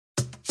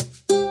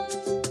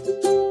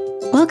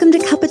Welcome to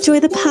Cup of Joy,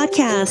 the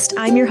podcast.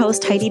 I'm your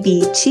host, Heidi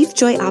B., Chief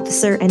Joy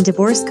Officer and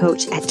Divorce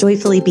Coach at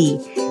Joyfully Be.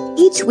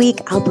 Each week,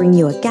 I'll bring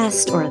you a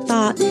guest or a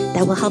thought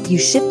that will help you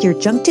shift your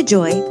junk to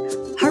joy,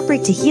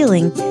 heartbreak to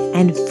healing,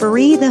 and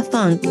free the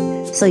funk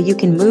so you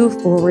can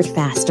move forward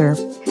faster.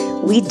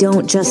 We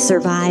don't just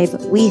survive,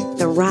 we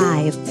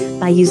thrive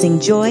by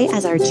using joy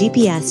as our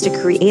GPS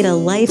to create a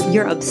life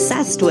you're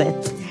obsessed with.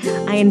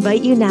 I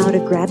invite you now to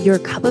grab your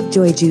cup of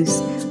joy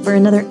juice for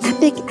another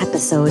epic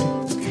episode.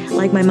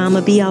 Like my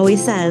Mama B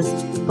always says,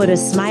 put a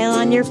smile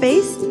on your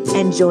face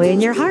and joy in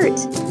your heart.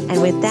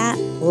 And with that,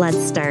 let's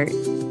start.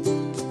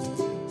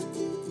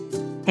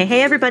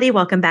 Hey, everybody.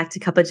 Welcome back to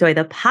Cup of Joy,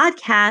 the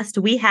podcast.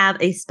 We have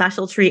a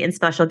special treat and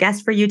special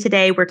guest for you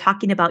today. We're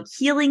talking about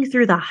healing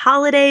through the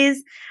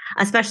holidays,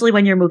 especially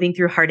when you're moving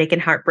through heartache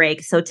and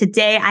heartbreak. So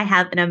today I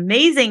have an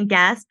amazing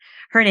guest.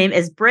 Her name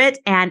is Britt,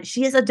 and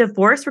she is a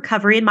divorce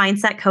recovery and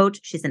mindset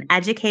coach. She's an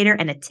educator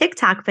and a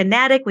TikTok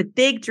fanatic with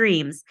big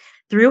dreams.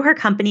 Through her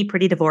company,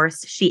 Pretty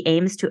Divorced, she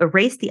aims to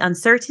erase the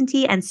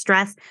uncertainty and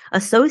stress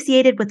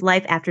associated with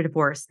life after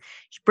divorce.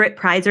 Britt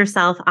prides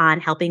herself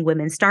on helping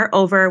women start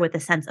over with a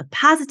sense of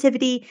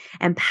positivity,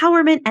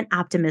 empowerment, and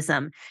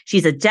optimism.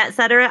 She's a jet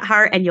setter at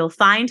heart, and you'll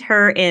find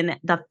her in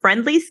the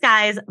friendly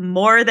skies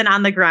more than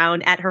on the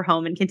ground at her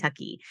home in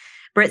Kentucky.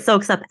 Britt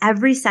soaks up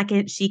every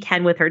second she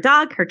can with her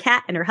dog, her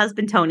cat, and her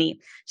husband, Tony.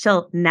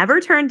 She'll never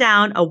turn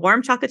down a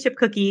warm chocolate chip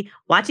cookie,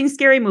 watching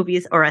scary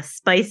movies, or a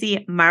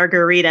spicy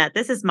margarita.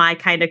 This is my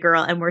kind of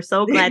girl, and we're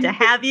so glad to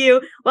have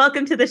you.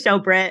 Welcome to the show,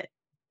 Britt.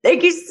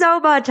 Thank you so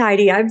much,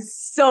 Heidi. I'm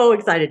so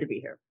excited to be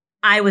here.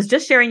 I was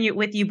just sharing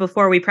with you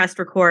before we pressed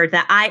record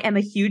that I am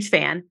a huge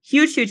fan.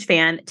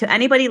 To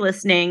anybody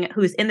listening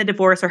who's in the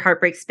divorce or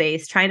heartbreak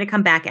space, trying to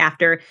come back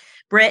after.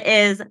 Britt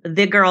is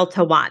the girl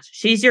to watch.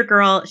 She's your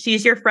girl.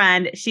 She's your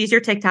friend. She's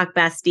your TikTok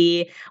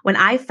bestie. When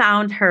I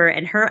found her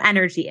and her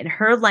energy and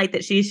her light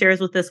that she shares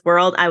with this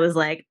world, I was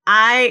like,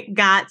 I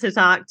got to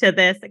talk to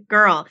this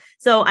girl.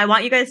 So I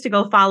want you guys to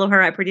go follow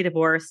her at Pretty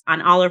Divorce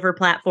on all of her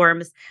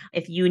platforms.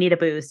 If you need a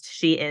boost,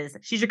 she's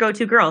your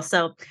go-to girl.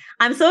 So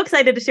I'm so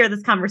excited to share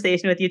this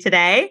conversation with you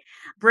today.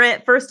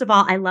 Britt, first of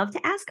all, I love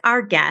to ask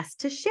our guests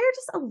to share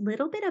just a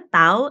little bit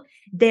about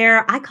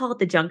I call it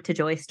the junk to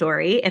joy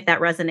story, if that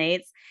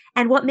resonates,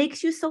 and what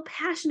makes you so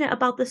passionate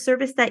about the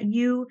service that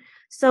you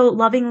so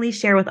lovingly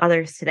share with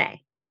others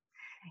today.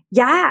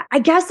 Yeah, I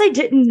guess I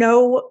didn't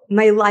know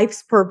my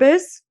life's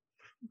purpose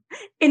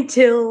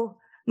until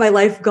my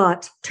life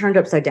got turned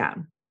upside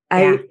down. Yeah.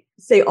 I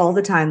say all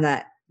the time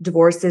that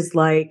divorce is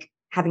like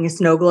having a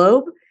snow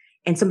globe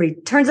and somebody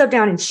turns up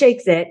down and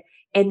shakes it,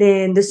 and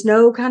then the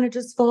snow kind of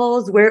just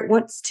falls where it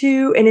wants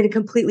to and in a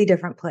completely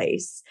different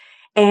place.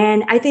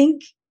 And I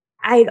think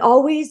I'd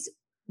always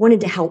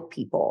wanted to help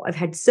people. I've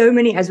had so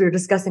many, as we were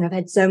discussing, I've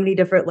had so many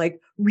different like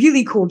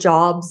really cool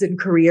jobs and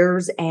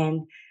careers.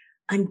 And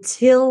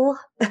until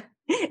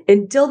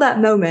that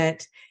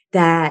moment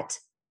that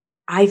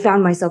I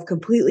found myself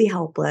completely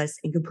helpless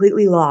and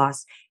completely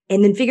lost,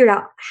 and then figured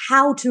out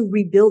how to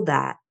rebuild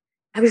that,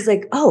 I was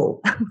like,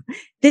 oh,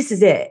 this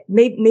is it.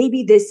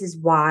 Maybe this is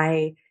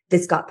why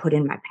this got put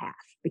in my path,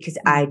 because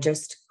I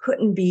just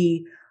couldn't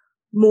be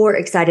more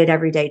excited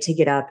every day to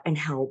get up and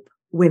help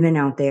women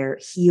out there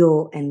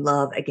heal and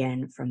love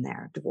again from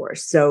their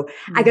divorce. So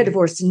I got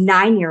divorced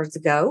 9 years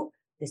ago,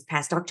 this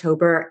past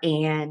October.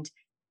 And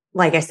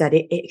like I said,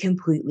 it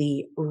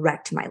completely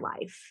wrecked my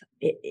life.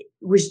 It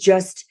was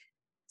just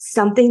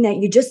something that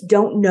you just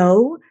don't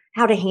know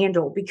how to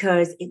handle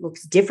because it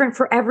looks different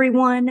for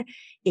everyone.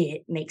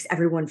 It makes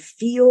everyone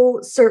feel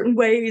certain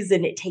ways,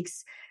 and it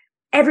takes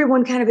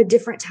everyone kind of a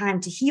different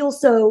time to heal.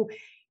 So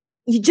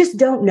you just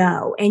don't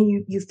know.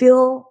 And you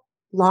feel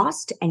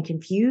lost and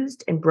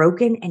confused and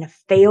broken and a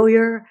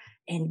failure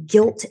and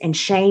guilt and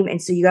shame.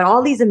 And so you got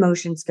all these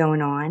emotions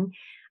going on.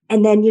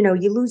 And then,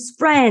 you lose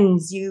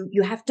friends, you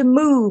have to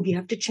move, you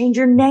have to change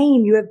your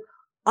name, you have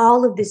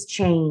all of this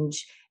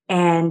change.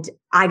 And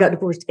I got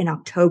divorced in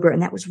October,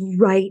 and that was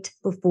right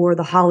before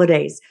the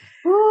holidays,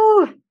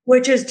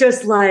 which is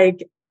just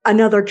like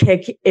another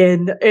kick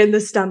in the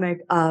stomach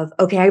of,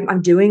 okay,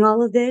 I'm doing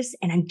all of this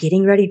and I'm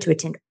getting ready to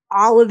attend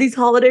all of these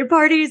holiday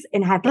parties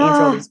and have to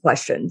answer all these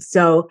questions.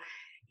 So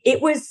it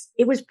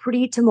was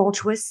pretty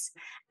tumultuous.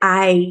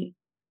 I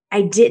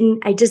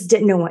just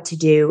didn't know what to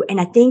do. And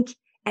I think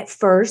at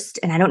first,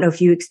 and I don't know if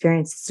you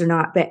experienced this or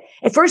not, but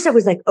at first I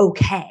was like,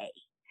 okay.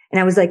 And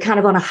I was like kind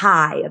of on a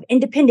high of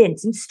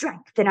independence and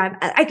strength, and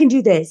I can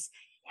do this.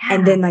 Yeah.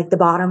 And then like the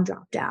bottom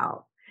dropped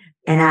out,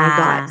 and I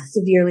got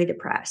severely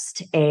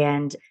depressed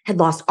and had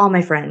lost all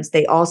my friends.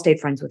 They all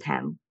stayed friends with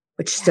him,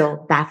 which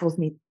still baffles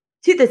me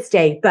to this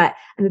day. But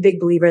I'm a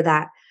big believer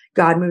that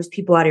God moves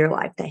people out of your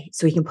life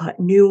so he can put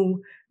new,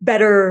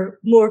 better,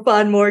 more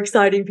fun, more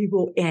exciting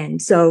people in.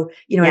 So,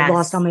 I'd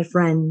lost all my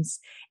friends,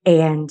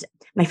 and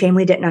my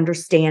family didn't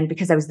understand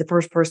because I was the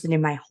first person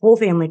in my whole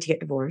family to get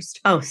divorced.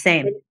 Oh,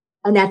 same.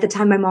 And at the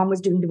time, my mom was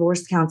doing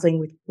divorce counseling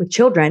with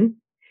children.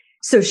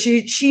 So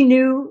she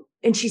knew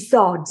and she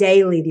saw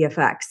daily the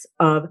effects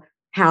of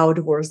how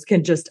divorce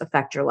can just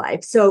affect your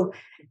life. So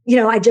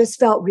I just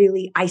felt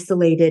really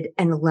isolated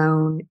and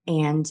alone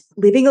and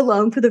living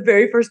alone for the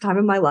very first time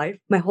in my life,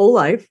 my whole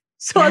life.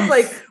 So I was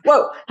like,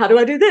 whoa, how do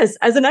I do this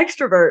as an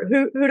extrovert?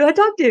 Who do I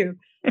talk to?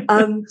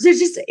 So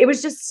it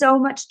was just so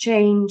much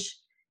change.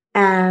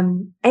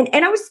 And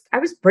I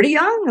was pretty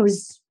young. I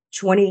was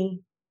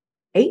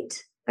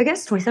 28, I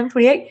guess, 27,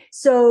 28.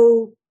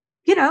 So,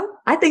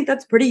 I think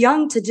that's pretty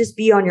young to just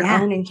be on your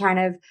own and kind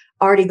of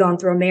already gone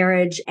through a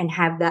marriage and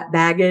have that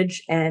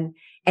baggage and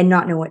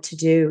not know what to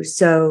do.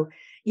 So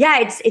yeah,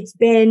 it's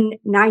been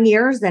 9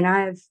 years and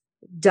I've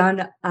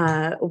done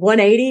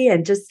 180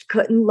 and just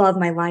couldn't love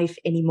my life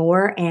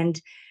anymore.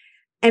 And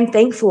I'm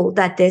thankful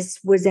that this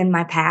was in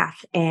my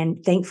path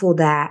and thankful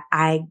that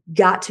I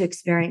got to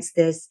experience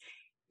this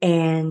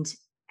and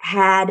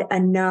had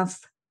enough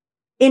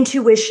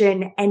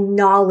intuition and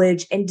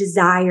knowledge and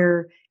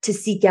desire to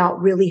seek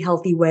out really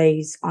healthy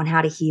ways on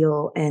how to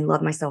heal and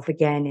love myself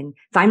again and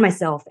find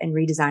myself and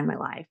redesign my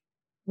life.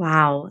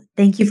 Wow.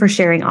 Thank you for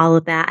sharing all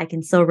of that. I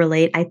can so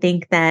relate. I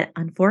think that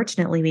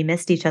unfortunately we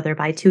missed each other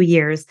by 2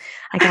 years.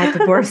 I got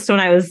divorced when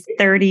I was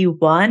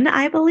 31,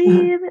 I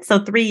believe. So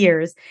 3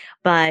 years.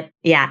 But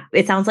yeah,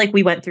 it sounds like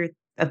we went through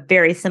a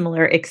very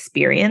similar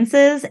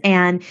experiences,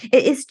 and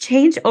it is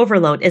change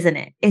overload, isn't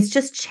it? It's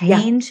just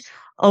change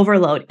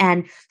overload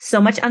and so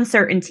much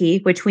uncertainty,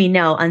 which we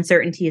know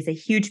uncertainty is a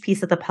huge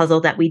piece of the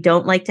puzzle that we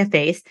don't like to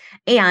face.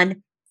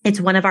 And it's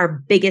one of our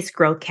biggest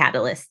growth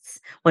catalysts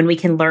when we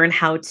can learn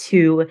how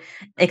to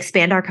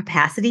expand our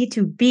capacity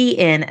to be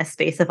in a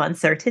space of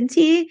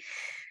uncertainty.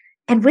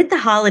 And with the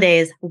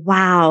holidays,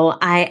 wow,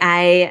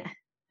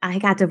 I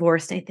got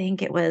divorced. I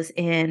think it was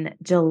in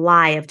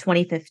July of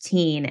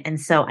 2015. And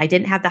so I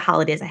didn't have the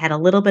holidays. I had a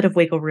little bit of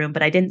wiggle room,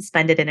 but I didn't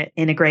spend it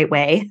in a great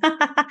way.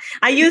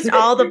 I used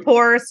all the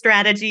poor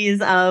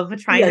strategies of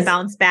trying to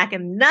bounce back,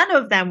 and none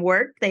of them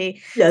worked.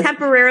 They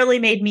temporarily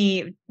made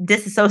me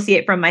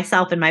disassociate from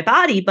myself and my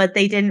body, but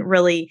they didn't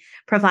really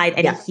provide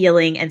any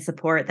healing and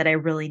support that I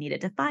really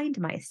needed to find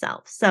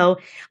myself. So,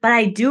 but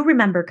I do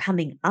remember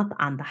coming up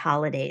on the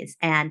holidays,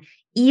 and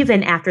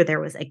even after there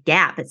was a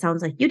gap, it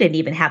sounds like you didn't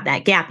even have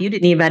that gap. You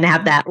didn't even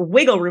have that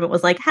wiggle room. It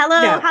was like,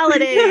 hello,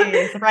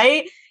 holidays,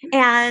 right?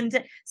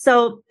 And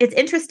so it's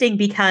interesting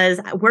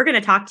because we're going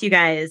to talk to you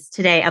guys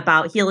today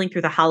about healing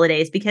through the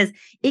holidays, because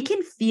it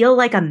can feel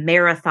like a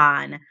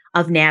marathon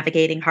of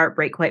navigating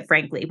heartbreak, quite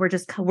frankly.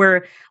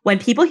 When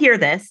people hear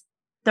this,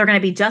 they're going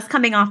to be just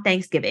coming off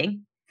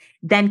Thanksgiving,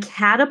 then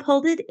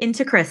catapulted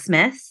into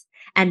Christmas,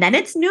 and then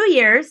it's New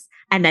Year's,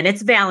 and then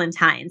it's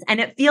Valentine's, and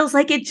it feels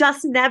like it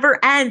just never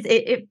ends.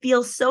 It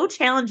feels so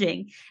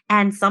challenging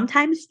and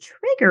sometimes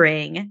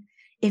triggering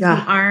if we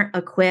aren't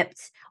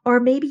equipped, or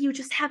maybe you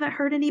just haven't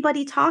heard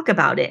anybody talk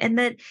about it, and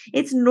that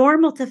it's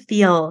normal to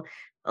feel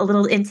a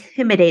little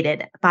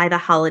intimidated by the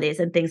holidays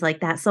and things like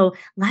that. So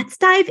let's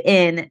dive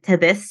in to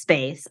this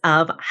space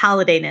of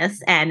holidayness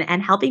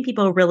and helping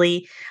people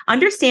really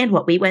understand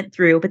what we went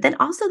through, but then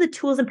also the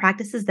tools and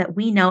practices that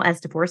we know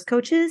as divorce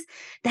coaches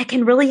that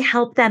can really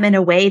help them in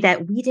a way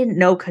that we didn't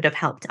know could have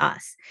helped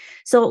us.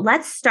 So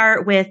let's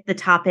start with the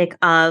topic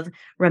of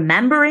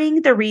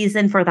remembering the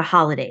reason for the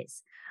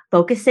holidays,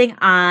 focusing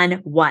on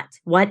what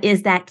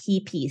is that key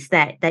piece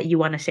that you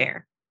want to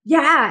share?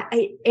 Yeah.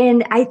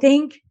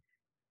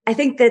 I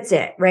think that's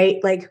it,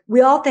 right? Like, we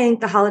all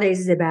think the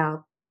holidays is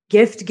about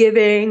gift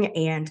giving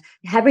and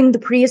having the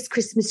prettiest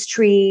Christmas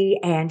tree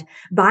and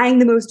buying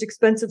the most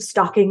expensive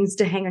stockings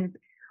to hang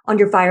on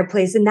your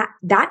fireplace. And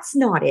that's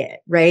not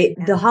it, right?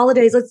 Yeah. The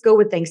holidays, let's go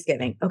with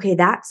Thanksgiving. Okay.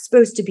 That's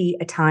supposed to be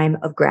a time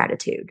of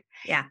gratitude.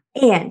 Yeah.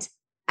 And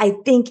I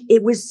think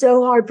it was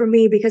so hard for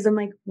me because I'm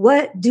like,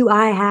 what do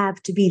I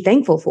have to be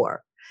thankful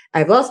for?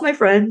 I've lost my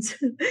friends.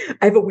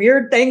 I have a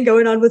weird thing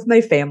going on with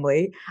my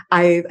family.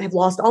 I have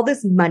lost all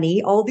this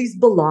money, all these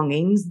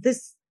belongings,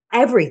 this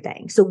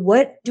everything. So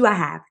what do I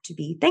have to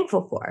be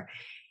thankful for?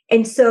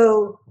 And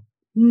so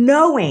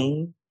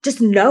knowing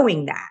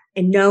that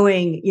and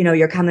knowing,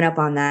 you're coming up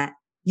on that,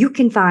 you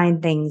can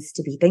find things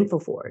to be thankful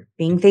for.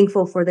 Being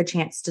thankful for the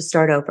chance to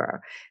start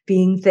over,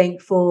 being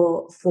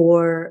thankful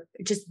for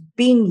just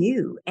being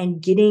you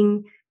and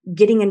getting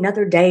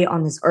another day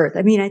on this earth.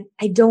 I mean,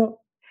 I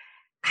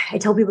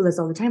tell people this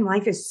all the time.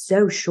 Life is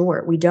so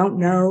short. We don't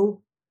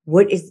know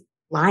what is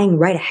lying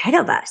right ahead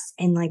of us.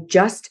 And like,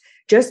 just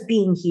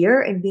being here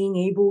and being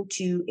able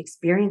to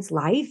experience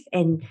life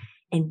and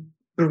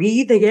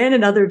breathe again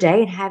another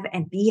day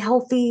and be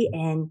healthy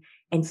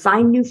and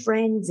find new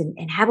friends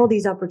and have all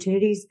these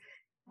opportunities,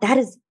 that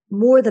is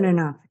more than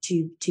enough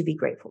to be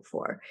grateful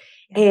for.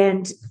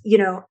 And,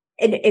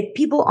 and if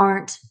people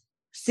aren't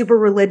super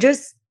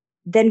religious,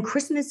 then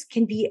Christmas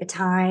can be a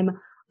time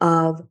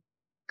of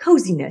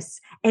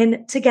coziness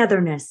and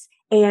togetherness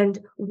and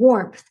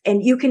warmth.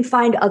 And you can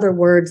find other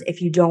words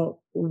if you don't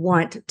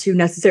want to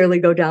necessarily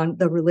go down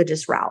the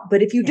religious route.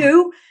 But if you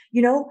do,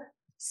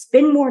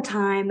 spend more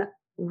time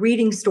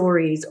reading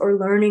stories or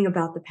learning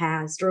about the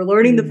past or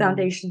learning the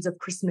foundations of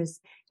Christmas,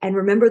 and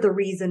remember the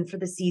reason for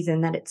the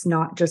season, that it's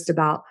not just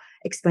about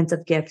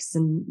expensive gifts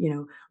and,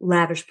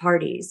 lavish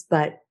parties,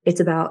 but it's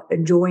about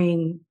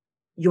enjoying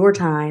your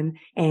time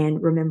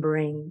and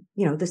remembering,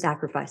 the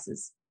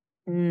sacrifices.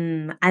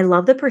 I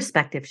love the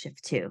perspective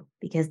shift too,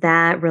 because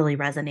that really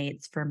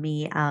resonates for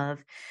me of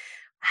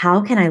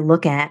how can I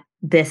look at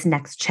this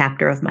next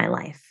chapter of my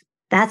life?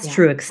 That's Yeah.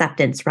 true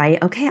acceptance,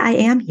 right? Okay, I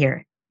am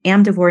here.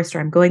 Am divorced or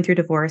I'm going through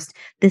divorce.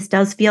 This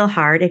does feel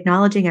hard,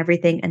 acknowledging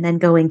everything and then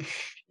going,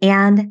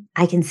 and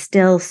I can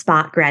still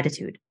spot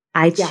gratitude.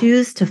 I Yeah.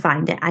 choose to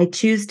find it. I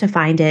choose to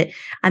find it.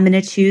 I'm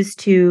going to choose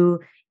to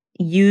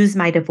use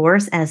my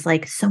divorce as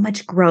like so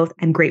much growth.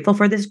 I'm grateful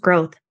for this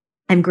growth.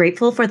 I'm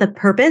grateful for the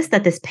purpose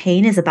that this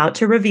pain is about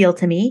to reveal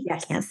to me.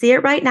 Yes. I can't see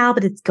it right now,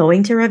 but it's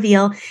going to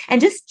reveal.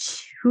 And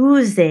just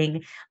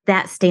choosing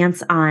that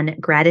stance on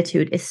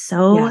gratitude is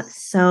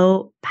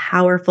so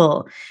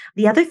powerful.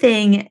 The other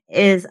thing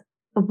is,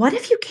 what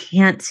if you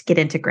can't get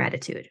into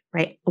gratitude,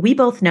 right? We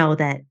both know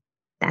that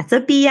that's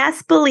a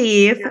BS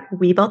belief. Yeah.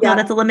 We both know Yeah.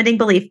 that's a limiting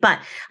belief, but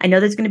I know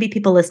there's going to be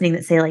people listening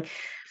that say like,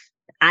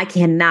 I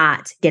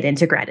cannot get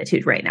into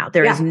gratitude right now.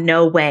 There is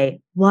no way.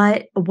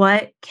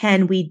 What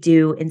can we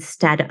do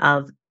instead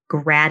of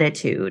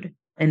gratitude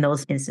in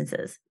those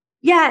instances?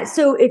 Yeah.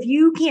 So if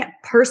you can't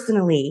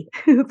personally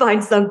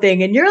find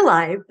something in your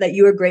life that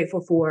you are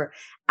grateful for,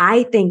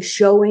 I think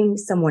showing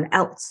someone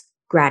else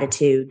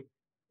gratitude,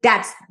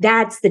 that's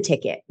the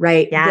ticket,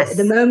 right? Yes.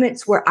 The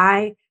moments where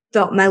I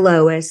felt my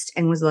lowest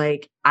and was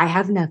like, I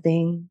have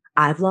nothing.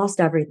 I've lost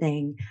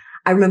everything.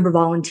 I remember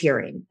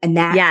volunteering. And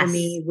that for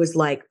me was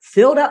like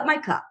filled up my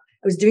cup.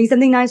 I was doing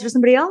something nice for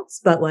somebody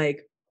else, but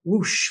like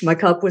whoosh, my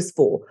cup was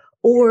full.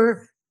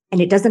 And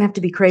it doesn't have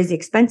to be crazy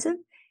expensive,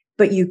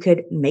 but you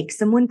could make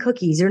someone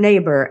cookies, your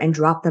neighbor, and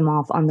drop them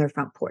off on their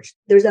front porch.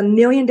 There's a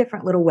million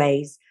different little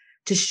ways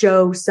to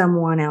show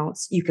someone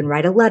else. You can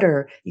write a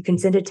letter. You can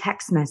send a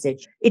text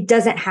message. It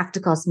doesn't have to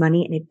cost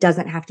money and it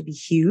doesn't have to be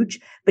huge.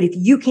 But if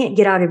you can't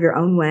get out of your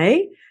own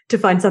way to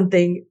find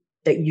something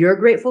that you're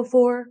grateful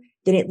for,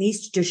 then at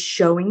least just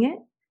showing it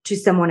to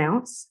someone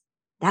else,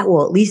 that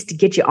will at least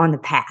get you on the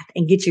path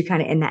and get you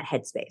kind of in that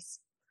headspace.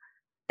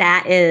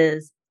 That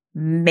is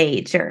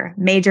major.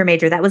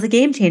 That was a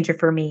game changer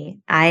for me.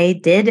 I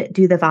did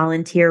do the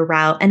volunteer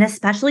route, and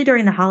especially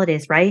during the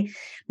holidays, right?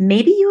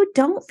 Maybe you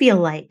don't feel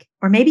like,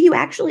 or maybe you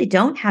actually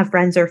don't have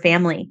friends or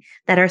family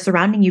that are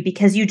surrounding you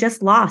because you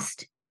just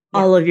lost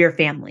all of your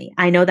family.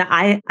 I know that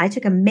I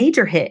took a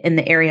major hit in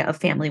the area of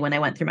family when I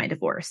went through my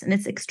divorce, and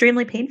it's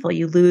extremely painful.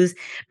 You lose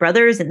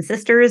brothers and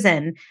sisters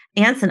and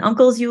aunts and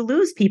uncles, you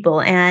lose people,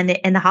 and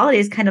the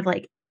holidays kind of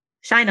like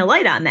shine a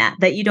light on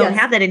that you don't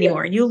have that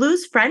anymore. And you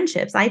lose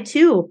friendships. I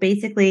too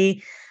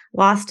basically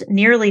lost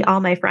nearly all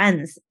my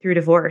friends through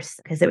divorce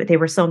because they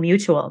were so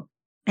mutual.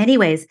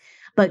 Anyways,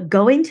 but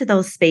going to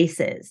those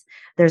spaces,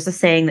 there's a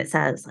saying that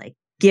says like,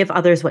 give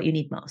others what you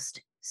need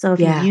most. So if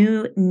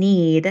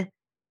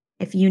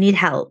you need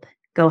help,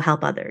 go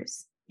help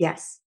others.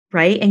 Yes.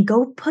 Right. And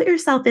go put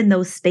yourself in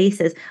those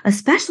spaces,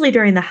 especially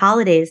during the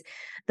holidays,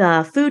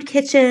 the food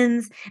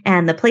kitchens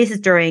and the places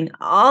during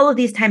all of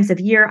these times of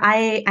year.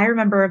 I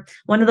remember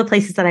one of the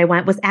places that I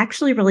went was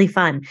actually really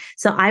fun.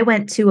 So I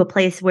went to a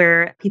place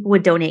where people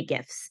would donate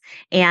gifts.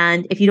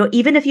 And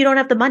even if you don't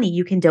have the money,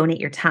 you can donate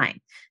your time.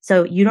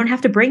 So you don't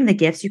have to bring the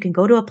gifts. You can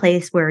go to a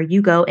place where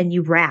you go and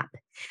you wrap.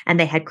 And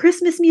they had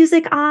Christmas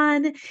music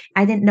on.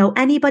 I didn't know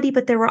anybody,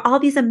 but there were all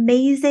these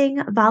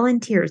amazing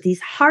volunteers, these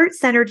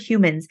heart-centered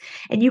humans.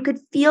 And you could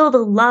feel the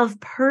love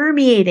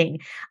permeating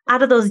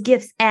out of those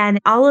gifts. And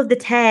all of the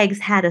tags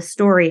had a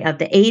story of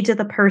the age of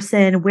the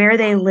person, where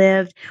they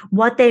lived,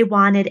 what they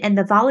wanted. And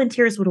the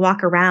volunteers would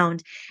walk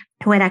around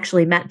who had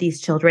actually met these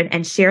children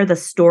and share the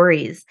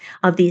stories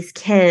of these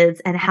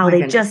kids and how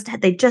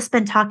they'd just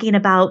been talking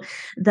about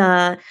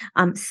the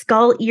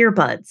skull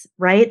earbuds,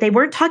 right? They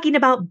weren't talking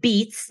about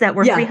Beats that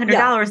were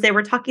 $300. They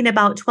were talking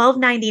about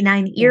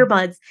 $12.99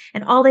 earbuds,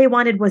 and all they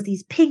wanted was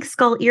these pink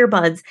skull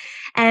earbuds.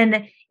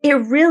 And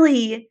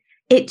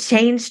it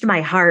changed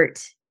my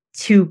heart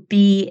to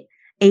be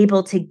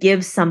able to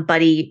give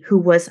somebody who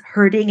was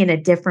hurting in a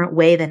different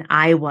way than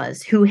I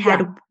was, who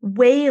had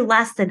way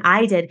less than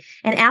I did.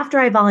 And after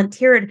I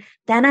volunteered,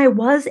 then I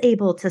was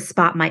able to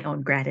spot my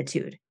own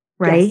gratitude,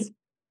 right?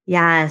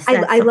 Yes.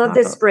 I love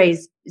this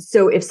phrase.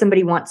 So if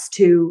somebody wants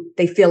to,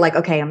 they feel like,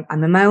 okay,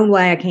 I'm in my own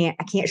way. I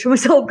can't show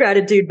myself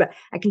gratitude, but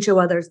I can show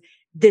others.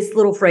 This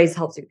little phrase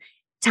helps you.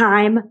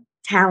 Time,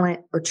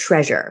 talent, or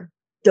treasure.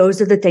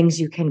 Those are the things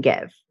you can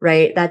give,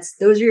 right?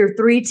 Those are your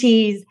 3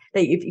 T's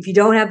that if you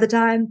don't have the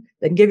time,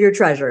 then give your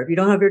treasure. If you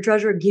don't have your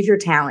treasure, give your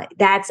talent.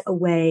 That's a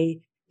way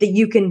that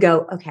you can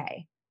go,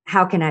 okay,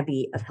 how can I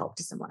be of help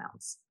to someone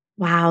else?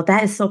 Wow,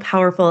 that is so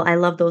powerful. I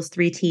love those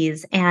 3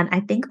 T's. And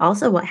I think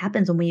also what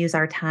happens when we use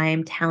our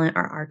time, talent,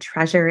 or our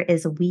treasure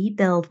is we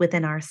build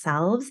within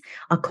ourselves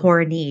a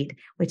core need,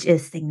 which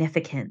is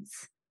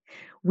significance.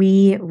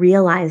 We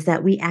realize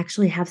that we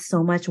actually have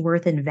so much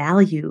worth and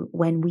value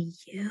when we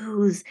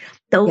use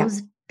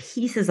those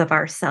pieces of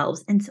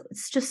ourselves. And so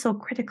it's just so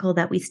critical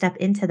that we step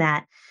into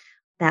that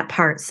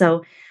part.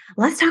 So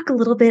let's talk a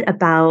little bit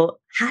about,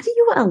 how do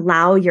you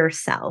allow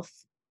yourself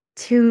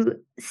to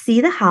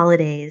see the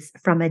holidays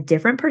from a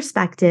different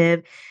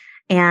perspective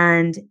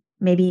and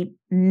maybe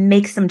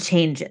make some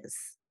changes?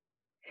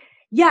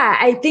 Yeah,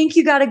 I think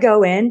you got to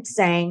go in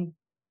saying,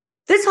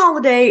 this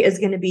holiday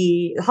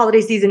the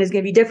holiday season is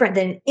going to be different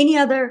than any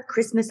other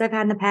Christmas I've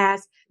had in the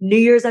past, New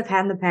Year's I've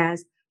had in the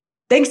past,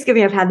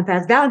 Thanksgiving I've had in the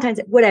past, Valentine's,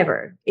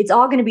 whatever. It's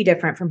all going to be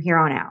different from here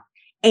on out.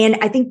 And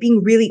I think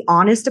being really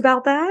honest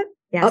about that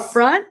up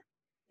front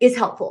is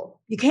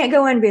helpful. You can't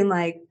go in being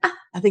like,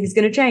 I think it's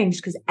going to change,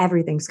 because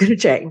everything's going to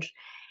change.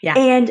 Yeah.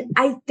 And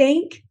I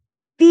think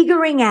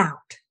figuring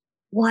out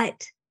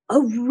what a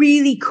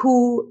really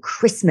cool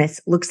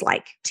Christmas looks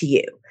like to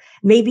you.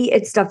 Maybe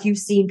it's stuff you've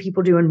seen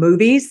people do in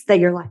movies that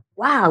you're like,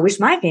 wow, I wish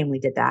my family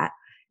did that.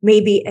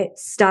 Maybe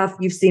it's stuff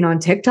you've seen on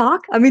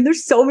TikTok. I mean,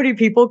 there's so many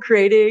people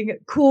creating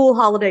cool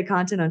holiday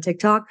content on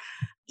TikTok.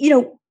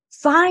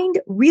 Find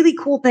really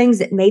cool things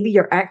that maybe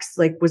your ex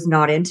was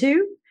not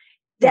into,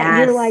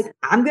 that you're like,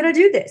 I'm going to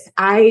do this.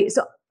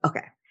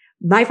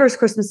 My first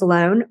Christmas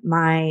alone,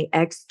 my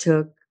ex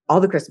took all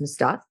the Christmas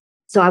stuff.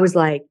 So I was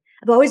like,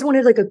 I've always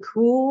wanted a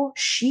cool,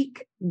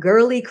 chic,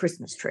 girly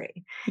Christmas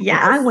tree. Yeah.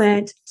 I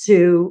went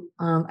to,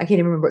 I can't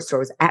even remember what store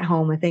it was, At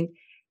Home, I think,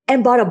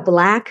 and bought a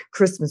black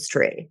Christmas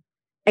tree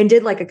and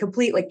did a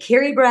complete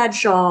Carrie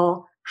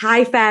Bradshaw,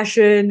 high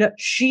fashion,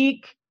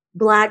 chic,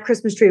 black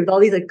Christmas tree with all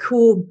these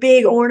cool,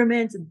 big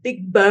ornaments, a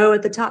big bow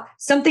at the top,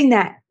 something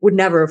that would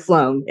never have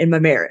flown in my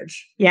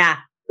marriage. Yeah.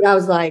 But I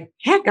was like,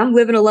 heck, I'm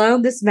living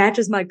alone. This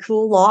matches my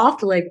cool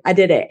loft. I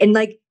did it. And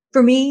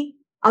for me,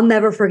 I'll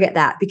never forget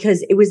that,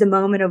 because it was a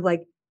moment of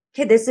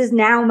okay, this is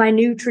now my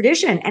new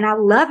tradition and I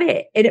love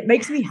it. And it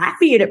makes me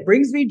happy and it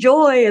brings me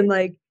joy. And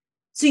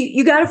so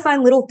you got to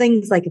find little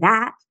things like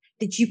that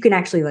you can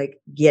actually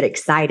get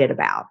excited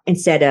about,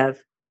 instead of,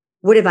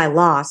 what have I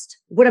lost?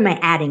 What am I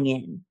adding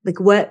in?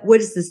 What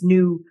is this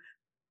new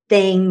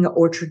thing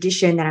or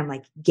tradition that I'm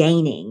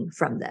gaining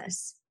from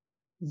this?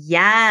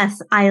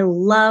 Yes, I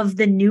love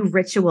the new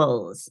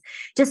rituals.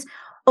 Just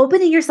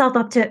opening yourself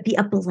up to be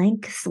a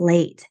blank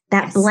slate,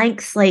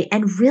 blank slate,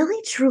 and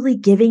really truly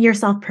giving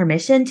yourself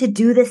permission to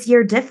do this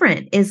year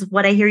different is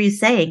what I hear you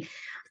saying.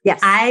 Yes.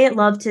 I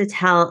love to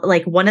tell,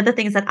 one of the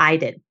things that I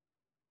did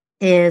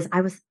is I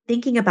was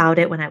thinking about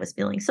it when I was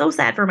feeling so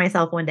sad for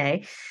myself one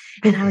day.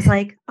 And I was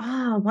like,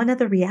 oh, one of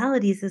the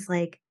realities is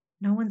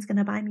no one's going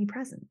to buy me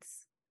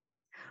presents.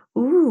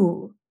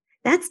 Ooh,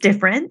 that's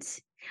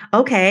different.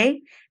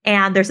 Okay.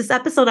 And there's this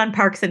episode on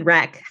Parks and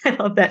Rec. I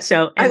love that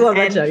show. I love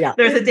that show. Yeah.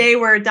 There's a day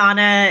where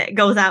Donna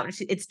goes out and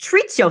it's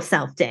treat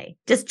yourself day.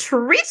 Just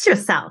treat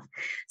yourself.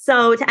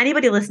 So to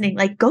anybody listening,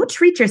 go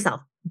treat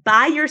yourself.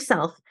 Buy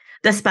yourself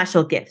the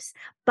special gifts.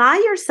 Buy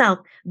yourself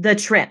the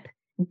trip.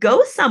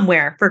 Go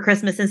somewhere for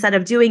Christmas instead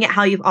of doing it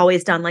how you've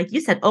always done. Like you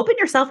said, open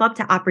yourself up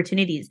to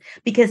opportunities,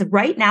 because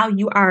right now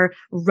you are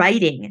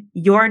writing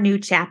your new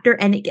chapter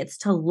and it gets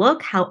to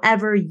look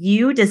however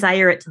you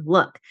desire it to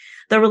look.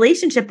 The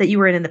relationship that you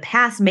were in the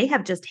past may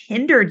have just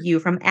hindered you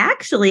from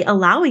actually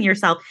allowing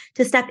yourself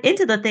to step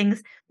into the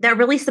things that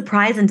really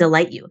surprise and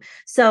delight you.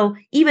 So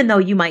even though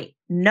you might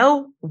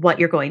know what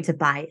you're going to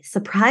buy,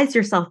 surprise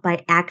yourself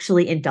by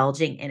actually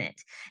indulging in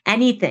it.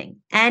 Anything,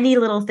 any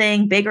little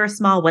thing, big or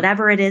small,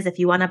 whatever it is. If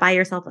you want to buy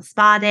yourself a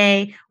spa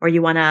day, or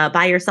you want to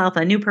buy yourself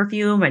a new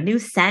perfume, a new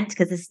scent,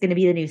 because this is going to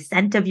be the new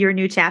scent of your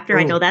new chapter.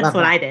 I know that's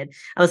what I did.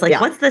 I was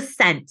like, what's the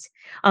scent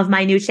of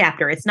my new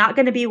chapter? It's not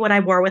going to be what I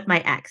wore with my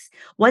ex.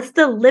 What's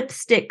the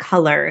lipstick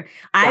color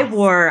I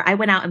wore? I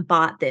went out and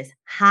bought this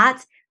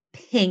hot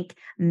pink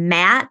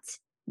matte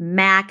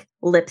MAC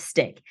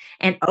lipstick.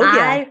 And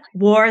I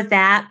wore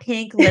that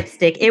pink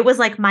lipstick. It was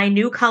like my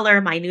new color,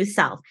 my new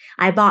self.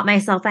 I bought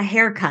myself a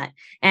haircut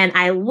and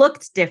I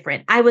looked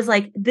different. I was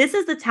like, this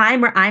is the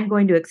time where I'm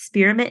going to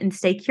experiment and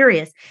stay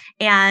curious.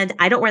 And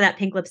I don't wear that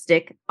pink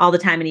lipstick all the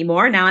time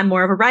anymore. Now I'm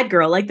more of a red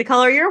girl, like the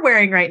color you're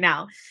wearing right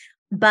now.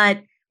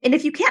 And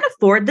if you can't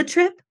afford the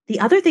trip, the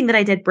other thing that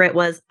I did, Britt,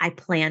 was I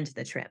planned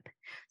the trip.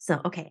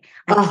 So, okay,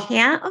 I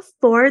can't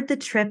afford the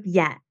trip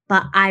yet,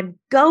 but I'm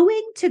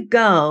going to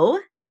go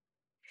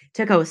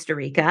to Costa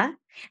Rica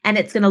and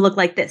it's going to look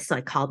like this. So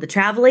I called the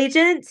travel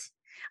agent,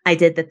 I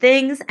did the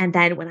things. And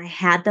then when I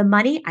had the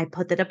money, I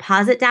put the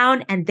deposit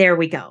down and there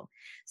we go.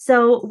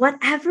 So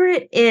whatever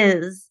it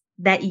is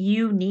that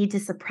you need to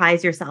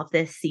surprise yourself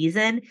this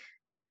season,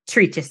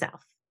 treat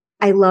yourself.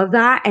 I love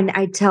that. And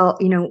I tell,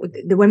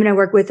 the women I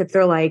work with, if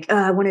they're like,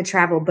 I want to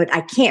travel, but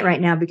I can't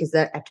right now because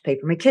I have to pay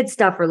for my kids'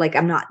 stuff, or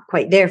I'm not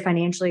quite there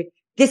financially.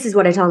 This is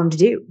what I tell them to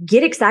do.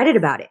 Get excited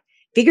about it.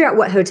 Figure out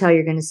what hotel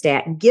you're going to stay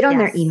at, get on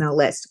their email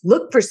list,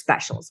 look for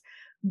specials,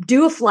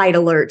 do a flight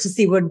alert to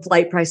see what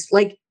flight price,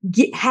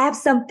 have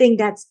something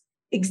that's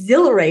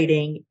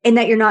exhilarating and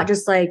that you're not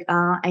just like,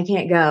 I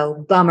can't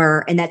go,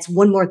 bummer. And that's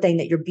one more thing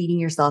that you're beating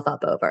yourself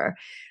up over.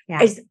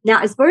 Yeah.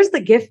 Now, as far as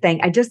the gift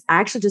thing, I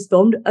actually just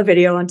filmed a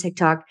video on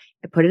TikTok.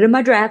 I put it in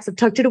my drafts. I've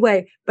tucked it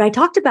away, but I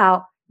talked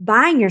about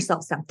buying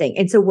yourself something.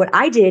 And so what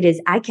I did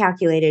is I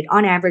calculated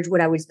on average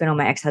what I would spend on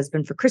my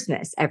ex-husband for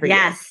Christmas every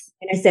year.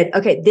 And I said,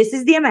 okay, this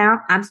is the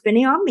amount I'm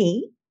spending on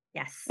me.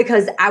 Yes.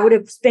 Because I would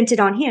have spent it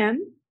on him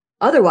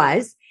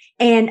otherwise.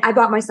 And I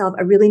bought myself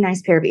a really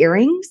nice pair of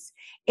earrings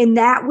And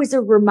that was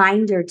a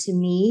reminder to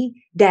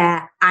me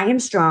that I am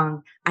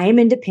strong. I am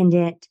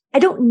independent. I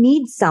don't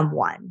need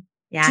someone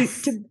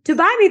Yes. to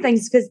buy me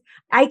things because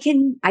I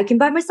can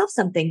buy myself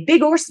something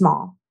big or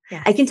small.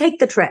 Yes. I can take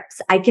the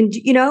trips. I can,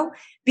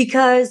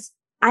 because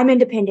I'm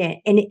independent.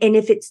 And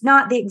if it's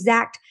not the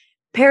exact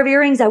pair of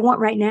earrings I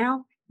want right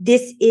now,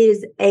 this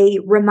is a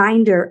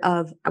reminder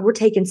of we're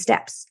taking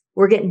steps.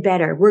 We're getting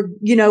better. We're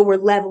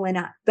leveling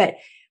up. But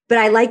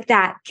I like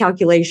that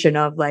calculation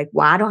of like,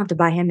 well, I don't have to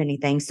buy him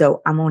anything.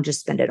 So I'm going to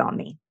just spend it on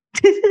me.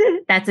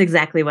 That's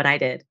exactly what I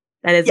did.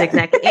 That is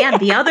exactly. And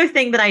the other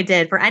thing that I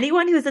did for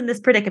anyone who's in this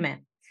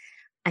predicament,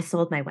 I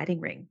sold my wedding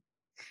ring.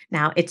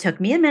 Now it took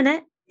me a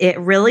minute. It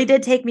really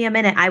did take me a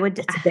minute. I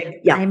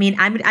mean,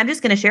 I'm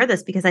just going to share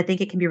this because I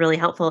think it can be really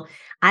helpful.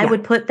 I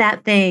would put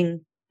that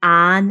thing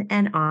on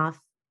and off.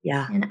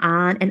 Yeah. And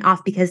on and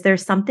off because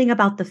there's something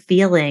about the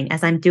feeling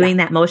as I'm doing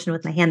that motion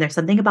with my hand. There's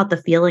something about the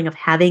feeling of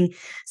having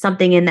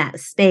something in that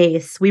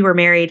space. We were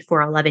married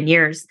for 11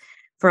 years.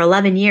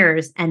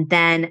 And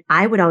then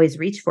I would always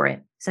reach for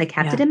it. So I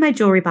kept it in my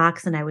jewelry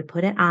box and I would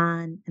put it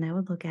on and I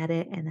would look at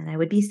it and then I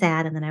would be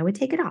sad and then I would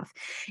take it off.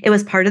 It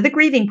was part of the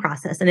grieving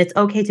process and it's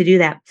okay to do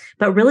that.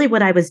 But really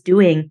what I was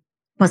doing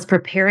was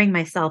preparing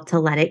myself to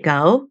let it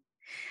go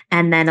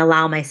and then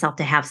allow myself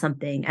to have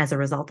something as a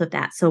result of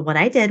that. So what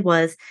I did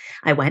was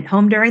I went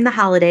home during the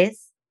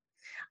holidays.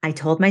 I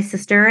told my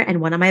sister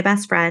and one of my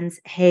best friends,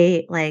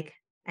 hey, like,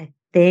 I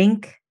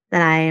think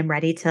that I am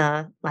ready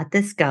to let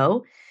this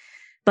go,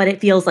 but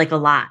it feels like a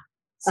lot.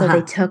 So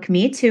they took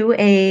me to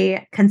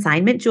a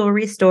consignment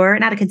jewelry store,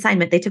 not a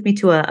consignment. They took me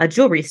to a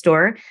jewelry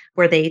store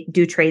where they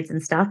do trades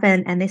and stuff.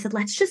 And they said,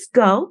 let's just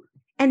go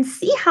and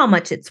see how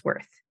much it's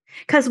worth.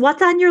 Because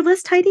what's on your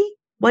list, Heidi?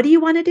 What do you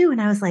want to do?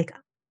 And I was like,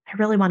 I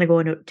really want to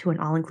go to an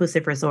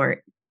all-inclusive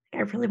resort. I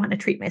really want to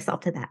treat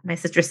myself to that. My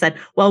sister said,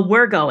 well,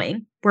 we're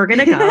going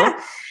to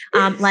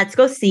go. Let's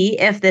go see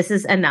if this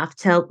is enough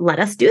to let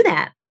us do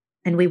that.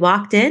 And we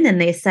walked in and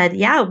they said,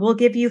 yeah, we'll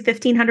give you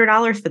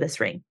 $1,500 for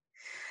this ring.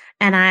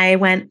 And I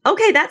went,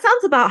 okay, that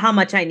sounds about how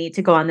much I need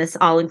to go on this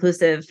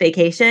all-inclusive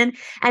vacation.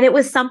 And it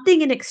was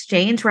something in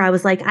exchange where I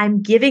was like,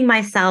 I'm giving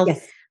myself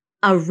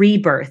a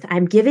rebirth.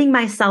 I'm giving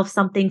myself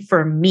something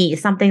for me,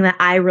 something that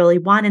I really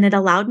want. And it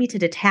allowed me to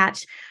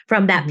detach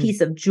from that piece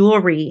of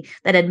jewelry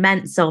that had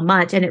meant so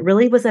much. And it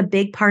really was a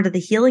big part of the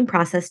healing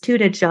process too,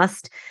 to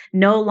just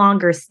no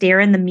longer stare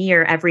in the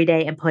mirror every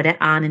day and put it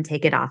on and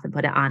take it off and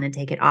put it on and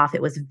take it off.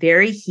 It was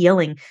very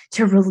healing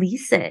to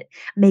release it,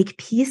 make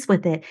peace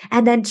with it,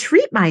 and then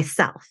treat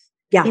myself.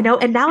 Yeah.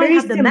 And now very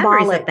I have the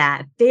memories of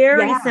that.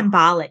 Very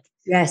symbolic.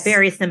 Yes.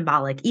 Very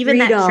symbolic. Even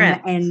freedom that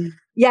trip. And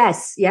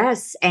yes.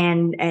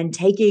 And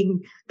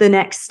taking the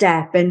next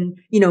step and,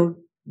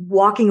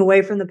 walking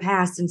away from the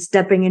past and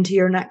stepping into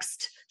your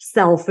next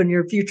self and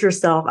your future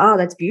self. Oh,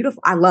 that's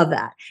beautiful. I love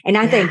that. And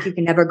I think you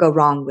can never go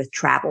wrong with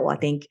travel. I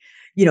think,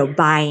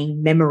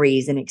 buying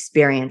memories and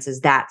experiences,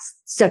 that's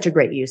such a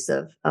great use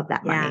of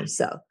that money.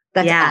 So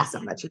that's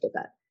awesome that you did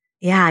that.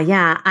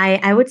 Yeah.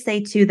 I would say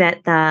too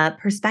that the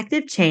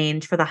perspective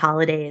change for the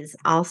holidays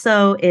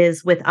also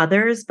is with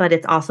others, but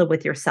it's also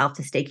with yourself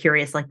to stay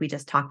curious, like we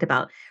just talked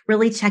about,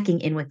 really checking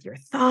in with your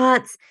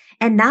thoughts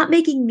and not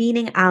making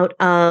meaning out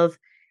of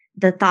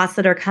the thoughts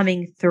that are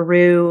coming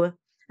through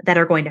that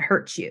are going to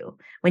hurt you.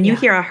 When you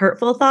hear a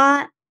hurtful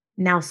thought,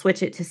 now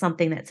switch it to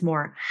something that's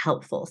more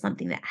helpful,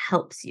 something that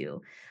helps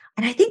you.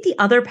 And I think the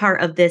other part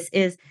of this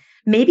is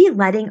maybe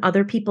letting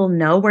other people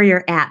know where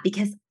you're at,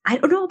 because I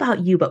don't know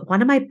about you, but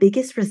one of my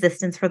biggest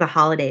resistance for the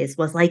holidays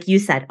was, like you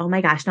said, oh my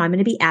gosh, now I'm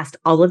going to be asked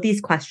all of these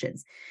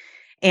questions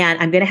and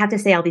I'm going to have to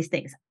say all these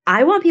things.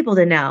 I want people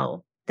to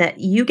know that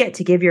you get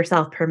to give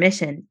yourself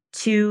permission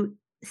to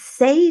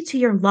say to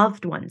your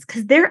loved ones,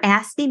 because they're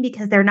asking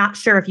because they're not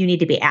sure if you need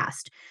to be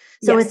asked.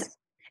 So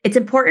it's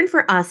important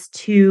for us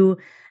to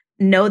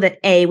know that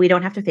we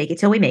don't have to fake it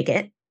till we make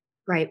it.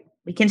 Right.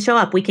 We can show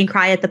up. We can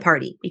cry at the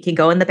party. We can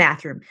go in the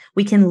bathroom.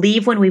 We can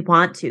leave when we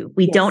want to.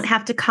 We don't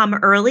have to come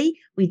early.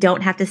 We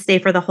don't have to stay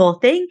for the whole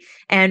thing.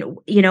 And,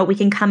 we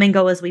can come and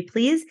go as we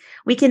please.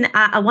 We can,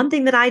 one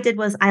thing that I did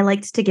was I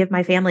liked to give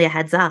my family a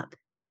heads up.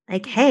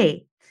 Like,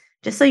 hey,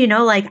 just so you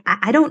know, like,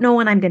 I don't know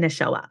when I'm going to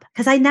show up,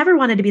 because I never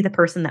wanted to be the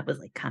person that was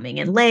like coming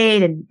in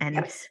late and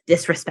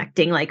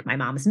disrespecting like my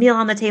mom's meal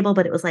on the table.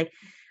 But it was like,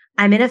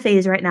 I'm in a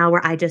phase right now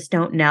where I just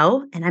don't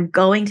know, and I'm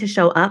going to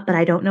show up, but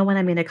I don't know when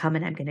I'm going to come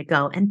and I'm going to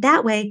go. And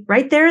that way,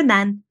 right there and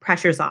then,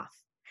 pressure's off.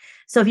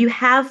 So if you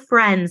have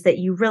friends that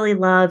you really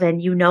love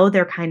and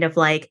they're kind of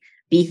like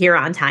be here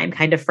on time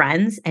kind of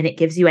friends, and it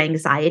gives you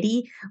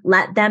anxiety,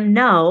 let them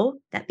know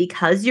that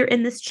because you're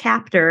in this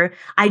chapter,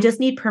 I just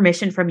need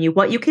permission from you.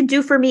 What you can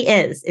do for me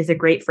is a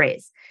great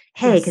phrase.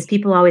 Hey, because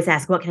people always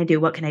ask, what can I do?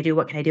 What can I do?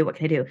 What can I do? What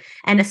can I do?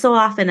 And so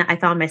often I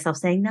found myself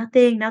saying,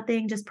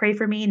 nothing, just pray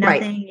for me.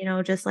 Nothing,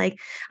 just like,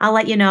 I'll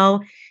let you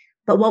know.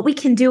 But what we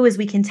can do is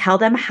we can tell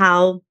them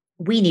how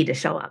we need to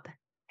show up.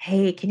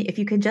 Hey, if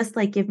you could just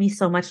like give me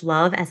so much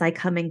love as I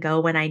come and go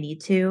when I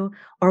need to,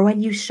 or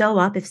when you show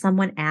up, if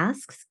someone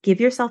asks,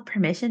 give yourself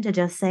permission to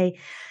just say,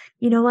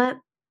 you know what?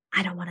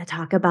 I don't want to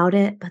talk about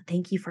it, but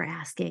thank you for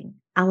asking.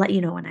 I'll let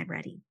you know when I'm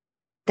ready.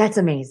 That's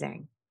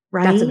amazing.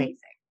 That's Right? amazing.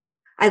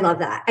 I love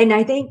that. And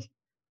I think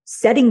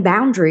setting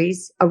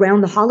boundaries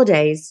around the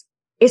holidays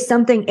is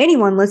something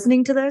anyone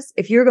listening to this,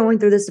 if you're going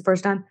through this the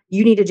first time,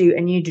 you need to do,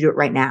 and you need to do it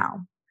right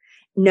now.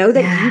 Know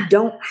that you Yeah.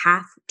 don't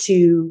have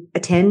to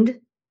attend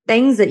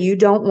things that you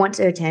don't want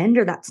to attend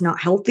or that's not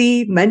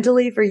healthy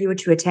mentally for you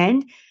to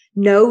attend.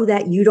 Know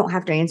that you don't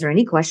have to answer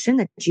any question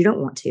that you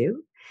don't want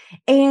to.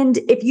 And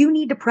if you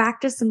need to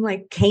practice some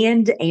like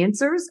canned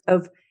answers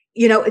of,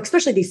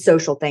 especially these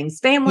social things,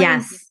 family,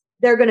 Yes.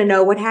 they're going to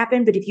know what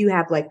happened. But if you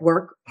have like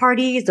work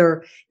parties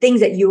or things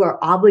that you are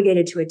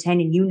obligated to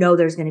attend and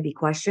there's going to be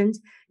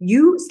questions,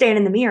 you stand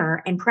in the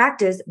mirror and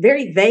practice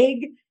very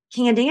vague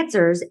canned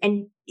answers,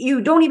 and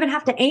you don't even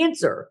have to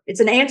answer.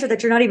 It's an answer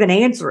that you're not even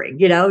answering,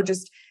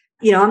 just,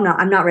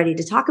 I'm not ready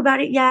to talk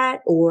about it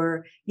yet.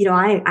 Or,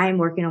 I am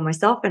working on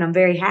myself and I'm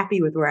very happy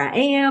with where I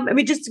am. I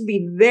mean, just to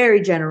be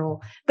very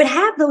general, but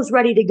have those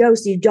ready to go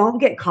so you don't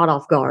get caught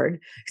off guard.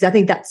 Cause I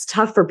think that's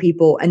tough for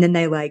people. And then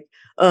they like,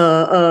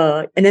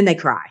 and then they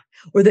cry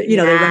or they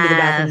run to the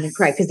bathroom and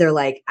cry. Cause they're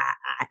like,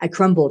 I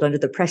crumbled under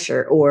the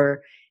pressure,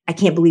 or I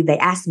can't believe they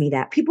asked me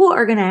that. People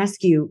are going to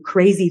ask you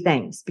crazy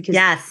things because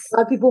a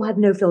lot of people have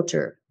no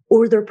filter,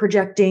 or they're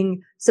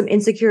projecting some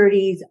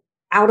insecurities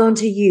out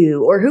onto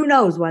you, or who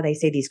knows why they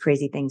say these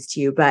crazy things to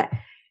you. But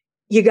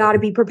you got to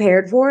be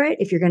prepared for it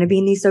if you're going to be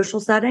in these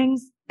social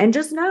settings, and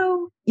just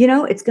know,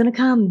 it's going to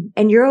come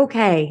and you're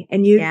okay.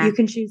 And you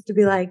can choose to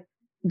be like,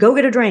 go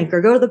get a drink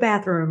or go to the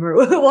bathroom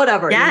or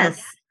whatever.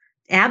 Yes.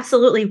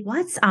 Absolutely.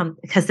 What's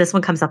because this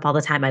one comes up all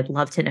the time. I'd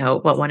love to know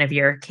what one of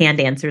your canned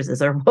answers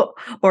is,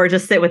 or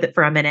just sit with it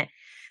for a minute.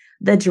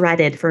 The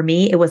dreaded, for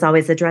me, it was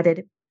always the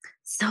dreaded.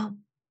 So,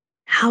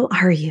 how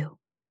are you?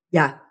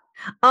 Yeah.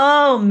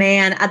 Oh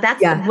man,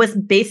 was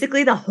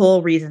basically the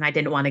whole reason I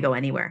didn't want to go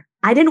anywhere.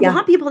 I didn't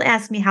want people to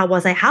ask me how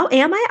was I? How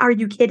am I? Are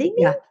you kidding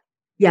me?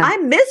 Yeah.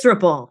 I'm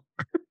miserable.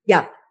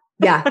 Yeah.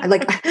 Yeah. I'm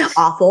like,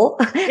 awful.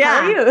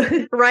 Yeah. How are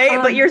you? Right.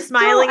 But you're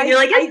smiling and you're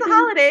like, it's the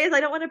holidays. I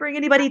don't want to bring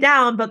anybody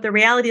down. But the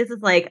reality is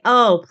like,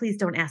 oh, please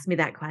don't ask me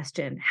that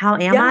question. How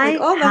am I?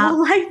 Like, my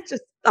whole life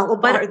just fell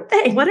apart.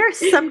 What are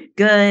some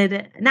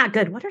not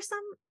good, what are some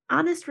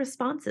honest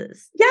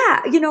responses?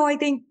 Yeah. I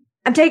think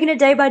I'm taking it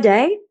day by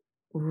day.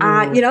 Ooh,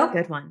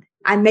 good one.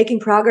 I'm making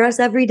progress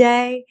every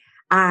day.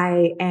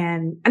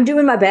 I'm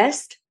doing my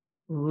best.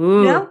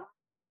 Ooh.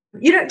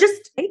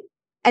 Just,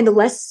 and the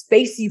less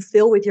space you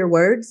fill with your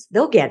words,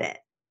 they'll get it.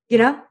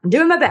 I'm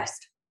doing my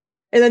best,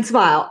 and then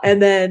smile. And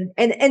then,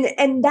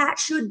 and that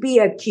should be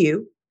a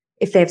cue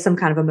if they have some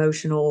kind of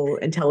emotional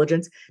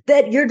intelligence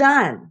that you're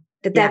done,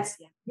 that's,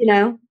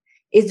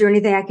 is there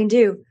anything I can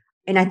do?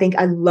 And I think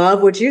I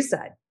love what you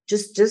said.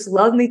 Just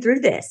love me through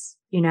this,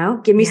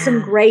 give me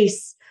some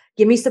grace,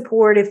 give me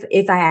support.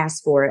 If I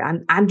ask for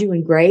it, I'm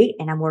doing great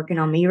and I'm working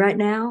on me right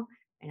now.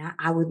 And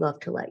I would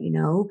love to let you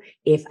know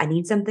if I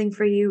need something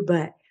for you,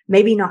 but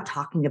maybe not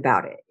talking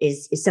about it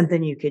is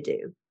something you could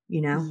do,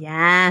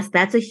 Yes,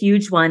 that's a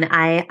huge one.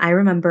 I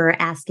remember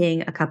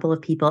asking a couple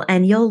of people,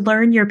 and you'll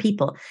learn your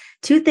people.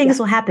 Two things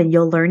will happen.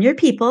 You'll learn your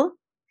people.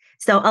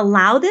 So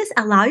allow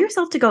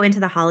yourself to go into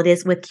the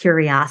holidays with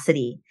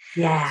curiosity.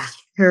 Yeah.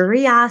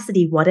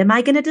 Curiosity. What am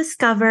I going to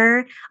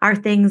discover are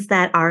things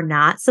that are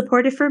not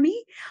supportive for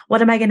me?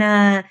 What am I going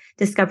to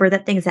discover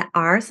that things that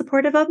are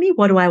supportive of me?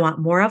 What do I want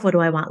more of? What do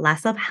I want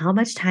less of? How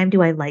much time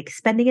do I like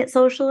spending at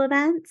social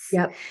events?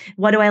 Yep.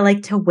 What do I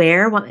like to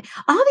wear?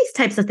 All these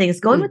types of things.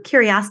 Going with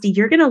curiosity,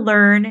 you're going to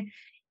learn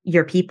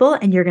your people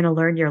and you're going to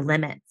learn your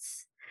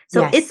limits.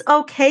 So it's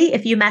okay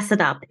if you mess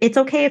it up. It's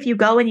okay if you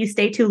go and you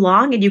stay too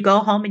long and you go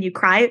home and you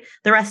cry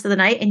the rest of the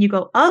night and you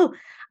go, oh,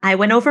 I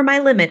went over my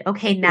limit.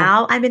 Okay,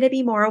 now I'm going to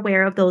be more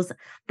aware of those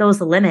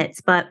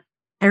limits. But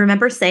I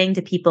remember saying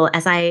to people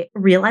as I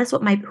realized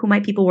who my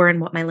people were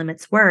and what my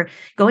limits were,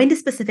 going to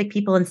specific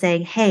people and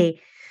saying, hey,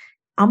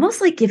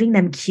 almost like giving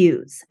them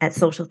cues at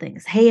social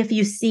things. Hey, if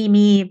you see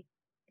me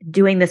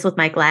doing this with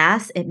my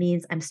glass, it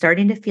means I'm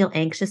starting to feel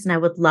anxious and I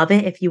would love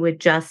it if you would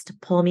just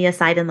pull me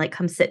aside and like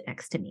come sit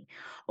next to me.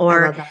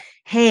 Or,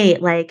 hey,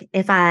 like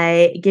if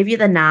I give you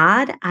the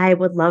nod, I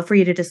would love for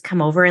you to just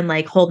come over and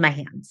like hold my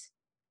hands.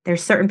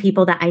 There's certain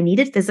people that I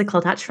needed physical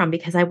touch from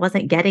because I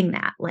wasn't getting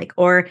that.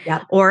 Or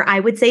I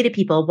would say to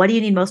people, what do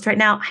you need most right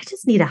now? I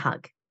just need a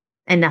hug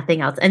and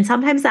nothing else. And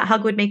sometimes that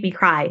hug would make me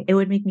cry. It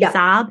would make me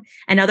sob.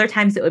 And other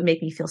times it would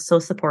make me feel so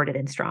supported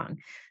and strong.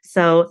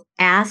 So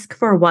ask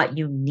for what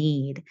you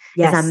need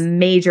is a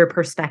major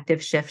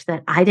perspective shift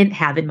that I didn't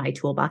have in my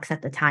toolbox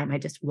at the time. I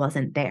just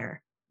wasn't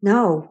there.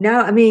 No.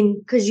 I mean,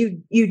 because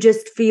you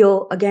just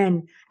feel,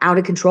 again, out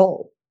of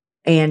control.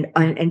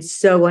 And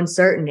so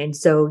uncertain. And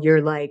so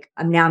you're like,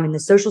 I'm in the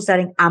social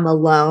setting, I'm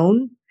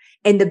alone.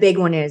 And the big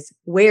one is,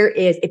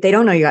 if they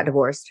don't know you got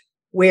divorced,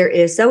 where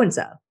is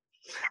so-and-so?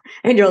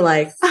 And you're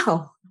like,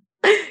 oh,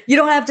 you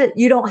don't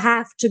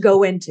have to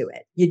go into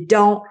it. You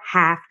don't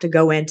have to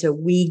go into,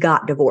 we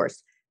got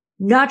divorced.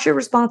 Not your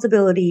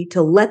responsibility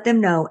to let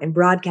them know and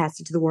broadcast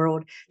it to the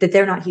world that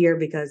they're not here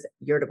because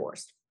you're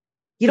divorced.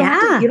 You don't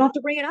have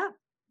to bring it up.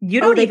 You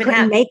Oh, don't they even couldn't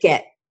have, make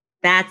it.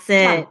 that's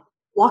it.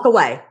 Walk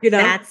away,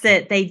 That's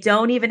it. They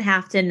don't even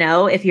have to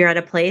know if you're at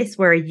a place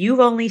where you've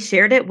only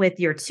shared it with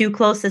your two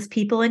closest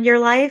people in your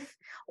life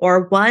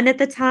or one at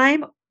the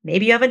time.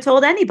 Maybe you haven't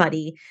told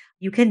anybody.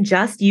 You can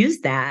just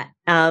use that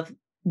of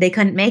they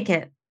couldn't make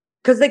it.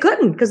 Because they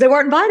couldn't, because they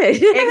weren't invited.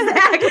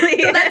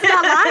 Exactly. So that's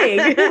not lying.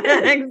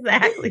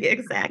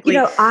 Exactly.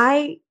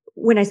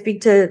 When I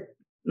speak to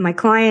my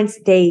clients,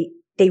 they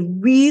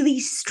really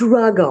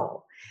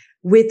struggle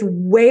with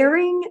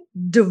wearing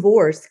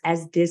divorce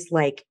as this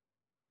like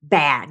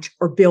badge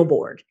or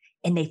billboard.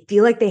 And they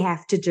feel like they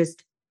have to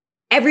just,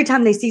 every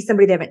time they see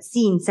somebody they haven't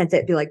seen since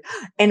it, be like,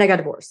 and I got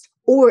divorced.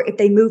 Or if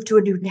they move to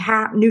a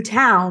new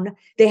town,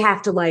 they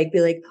have to like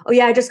be like, oh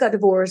yeah, I just got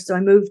divorced. So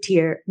I moved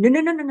here.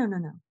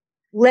 No.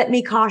 Let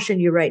me caution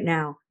you right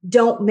now.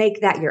 Don't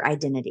make that your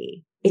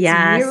identity. It's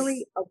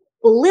merely a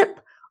blip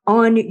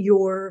on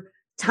your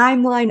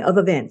timeline of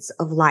events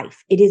of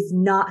life. It is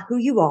not who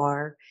you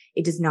are.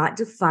 It does not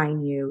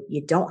define you.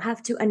 You don't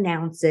have to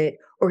announce it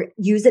or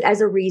use it as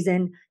a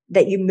reason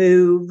that you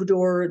moved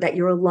or that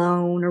you're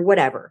alone or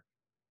whatever,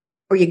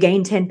 or you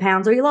gained 10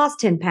 pounds or you lost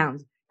 10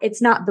 pounds.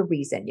 It's not the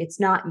reason. It's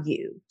not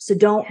you. So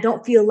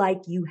don't feel like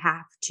you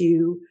have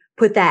to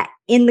put that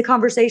in the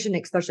conversation,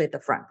 especially at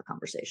the front of the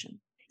conversation.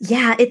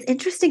 Yeah, it's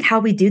interesting how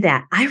we do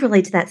that. I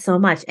relate to that so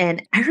much.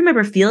 And I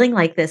remember feeling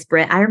like this,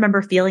 Britt. I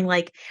remember feeling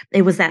like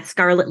it was that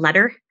scarlet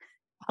letter,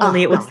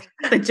 only it was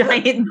the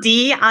giant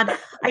D on.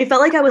 I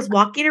felt like I was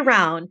walking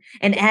around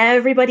and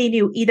everybody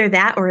knew either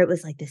that or it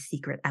was like this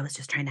secret. I was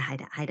just trying to hide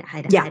it.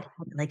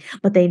 Like,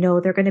 but they know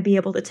they're going to be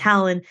able to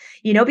tell. And,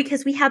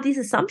 because we have these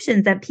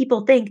assumptions that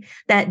people think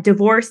that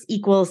divorce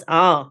equals,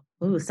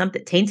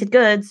 something tainted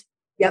goods.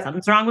 Yep.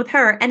 Something's wrong with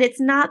her. And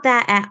it's not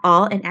that at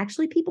all. And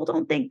actually, people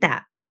don't think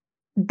that.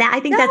 I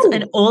think that's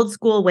an old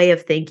school way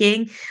of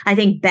thinking. I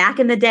think back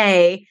in the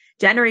day,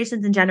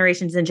 generations and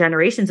generations and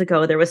generations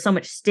ago, there was so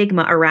much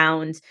stigma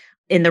around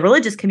in the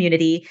religious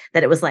community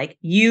that it was like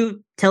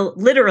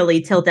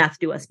literally till death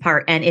do us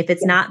part. And if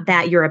it's not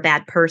that, you're a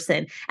bad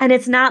person. And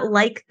it's not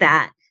like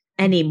that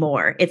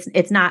anymore.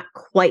 It's not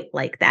quite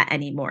like that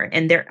anymore.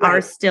 And there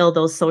are still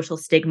those social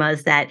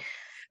stigmas that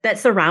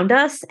surround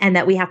us and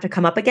that we have to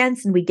come up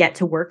against and we get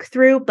to work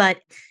through. But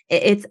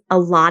it's a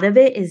lot of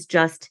it is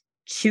just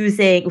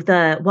choosing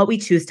what we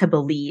choose to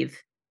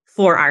believe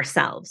for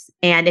ourselves.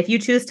 And if you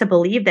choose to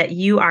believe that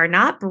you are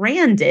not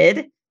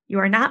branded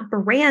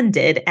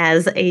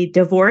as a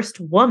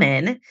divorced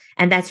woman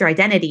and that's your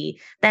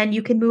identity, then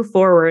you can move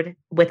forward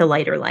with a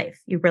lighter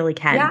life. You really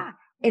can. Yeah.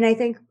 And I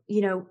think,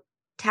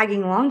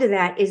 tagging along to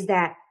that is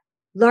that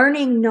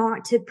learning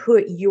not to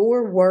put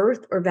your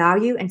worth or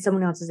value in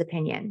someone else's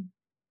opinion.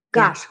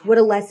 Gosh, what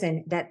a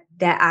lesson that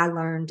I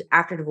learned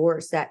after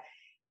divorce, that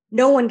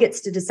no one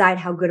gets to decide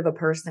how good of a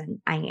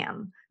person I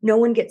am. No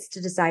one gets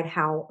to decide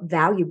how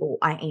valuable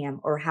I am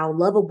or how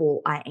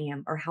lovable I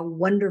am or how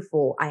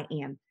wonderful I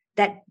am.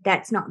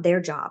 That's not their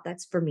job.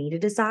 That's for me to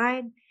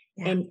decide.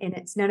 Yeah. And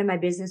it's none of my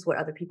business what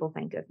other people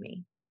think of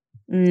me.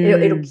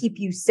 It'll keep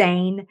you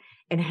sane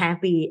and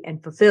happy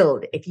and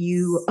fulfilled if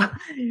you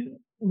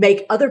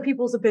make other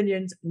people's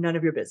opinions none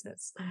of your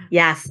business.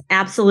 Yes,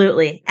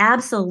 absolutely.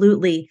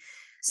 Absolutely.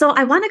 So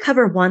I want to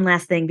cover one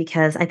last thing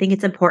because I think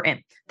it's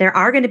important. There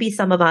are going to be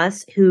some of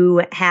us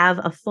who have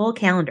a full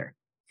calendar.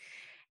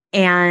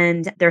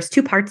 And there's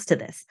two parts to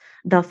this.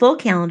 The full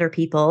calendar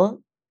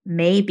people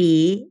may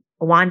be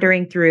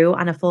wandering through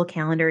on a full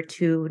calendar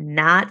to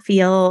not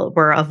feel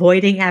we're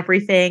avoiding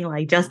everything,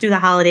 like just do the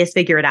holidays,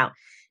 figure it out.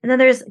 And then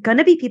there's going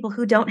to be people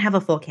who don't have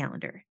a full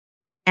calendar.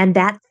 And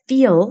that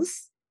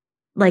feels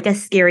like a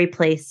scary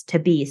place to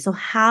be. So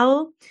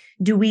how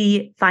do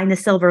we find the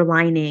silver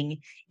lining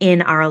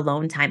in our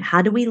alone time?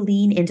 How do we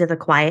lean into the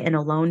quiet and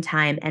alone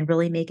time and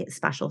really make it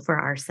special for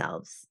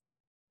ourselves?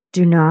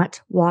 Do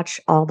not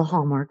watch all the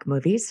Hallmark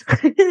movies.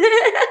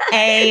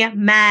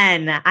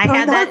 Amen. I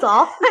had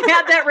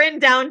that written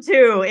down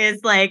too, is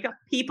like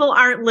people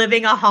aren't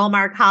living a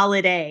Hallmark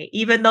holiday,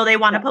 even though they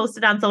want to post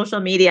it on social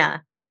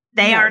media.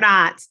 They are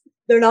not.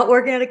 They're not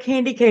working at a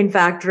candy cane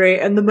factory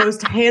and the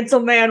most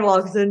handsome man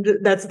walks in.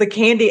 That's the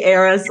candy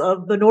heiress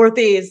of the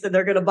Northeast and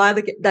they're going to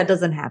buy that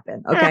doesn't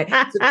happen. Okay.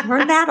 So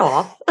turn that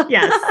off.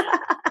 Yes.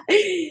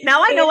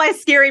 Now I know why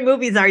scary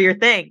movies are your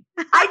thing.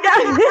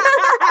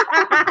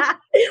 I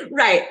know.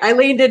 Right. I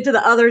leaned into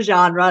the other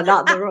genre,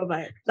 not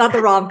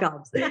the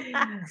rom-coms.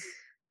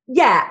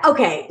 Yeah.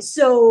 Okay.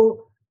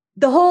 So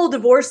the whole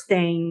divorce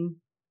thing,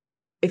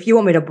 if you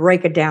want me to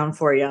break it down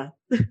for you,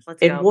 let's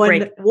go.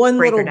 One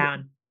break little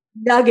down.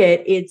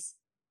 Nugget, it's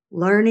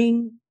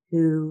learning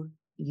who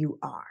you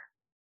are,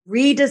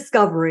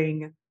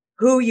 rediscovering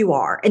who you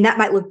are. And that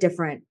might look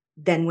different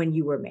than when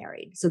you were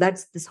married. So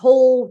that's this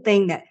whole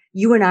thing that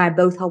you and I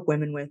both help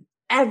women with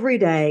every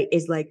day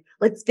is like,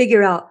 let's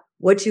figure out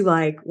what you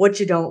like, what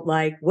you don't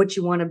like, what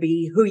you want to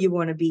be, who you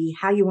want to be,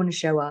 how you want to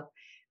show up.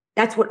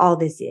 That's what all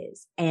this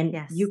is.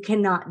 And you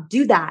cannot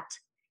do that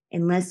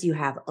unless you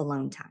have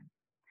alone time.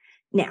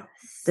 Now,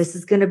 this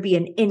is going to be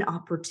an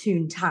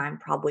inopportune time,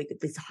 probably with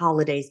these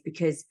holidays,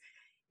 because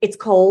it's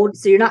cold.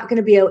 So you're not going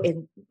to be able,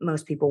 in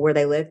most people where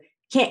they live,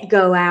 can't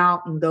go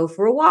out and go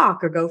for a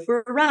walk or go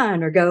for a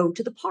run or go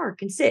to the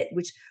park and sit,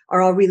 which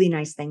are all really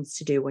nice things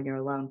to do when you're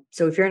alone.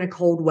 So if you're in a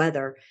cold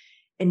weather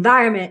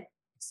environment,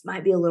 this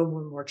might be a little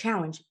more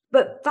challenge,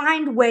 but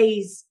find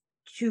ways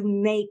to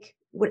make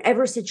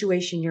whatever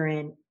situation you're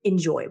in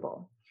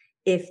enjoyable.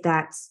 If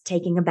that's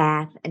taking a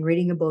bath and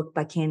reading a book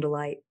by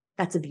candlelight,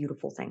 that's a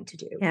beautiful thing to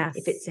do. Yes.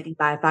 If it's sitting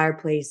by a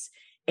fireplace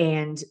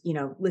and,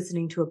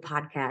 listening to a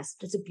podcast,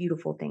 that's a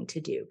beautiful thing to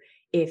do.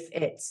 If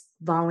it's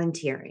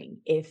volunteering,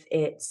 if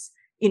it's,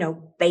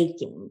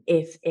 baking,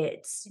 if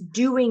it's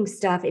doing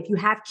stuff, if you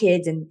have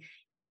kids and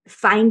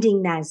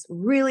finding nice,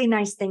 really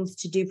nice things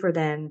to do for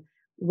them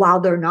while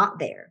they're not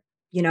there,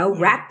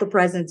 wrap the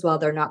presents while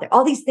they're not there.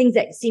 All these things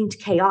that seemed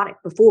chaotic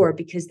before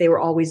because they were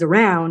always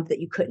around that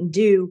you couldn't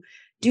do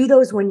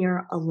those when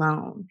you're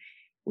alone.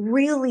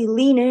 Really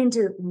lean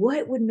into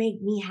what would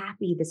make me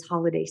happy this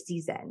holiday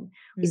season.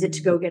 Is it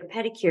to go get a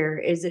pedicure?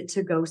 Is it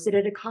to go sit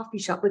at a coffee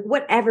shop? Like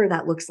whatever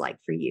that looks like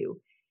for you.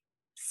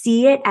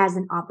 See it as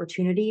an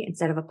opportunity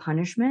instead of a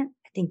punishment.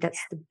 I think that's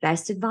the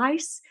best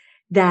advice,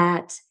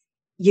 that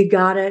you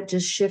gotta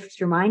just shift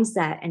your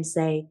mindset and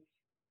say,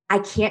 I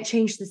can't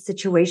change the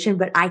situation,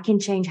 but I can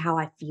change how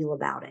I feel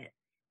about it.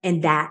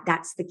 And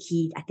that's the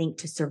key, I think,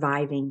 to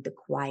surviving the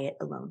quiet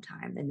alone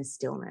time and the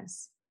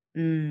stillness.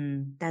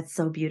 That's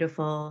so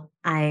beautiful.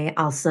 I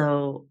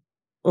also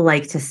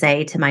like to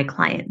say to my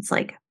clients,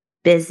 like,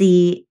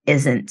 busy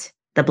isn't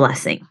the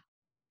blessing.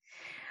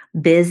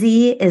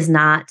 Busy is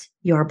not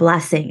your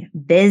blessing.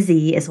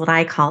 Busy is what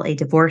I call a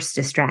divorce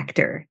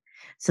distractor,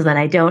 so that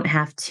I don't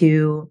have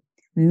to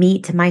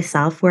meet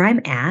myself where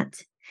I'm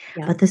at.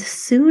 Yeah. But the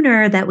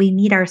sooner that we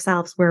meet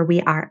ourselves where we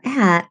are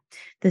at,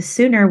 the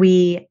sooner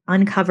we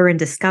uncover and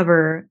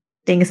discover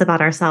things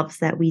about ourselves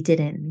that we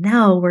didn't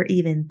know were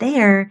even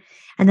there.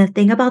 And the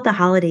thing about the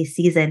holiday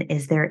season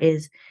is there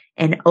is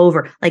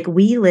like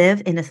we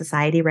live in a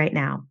society right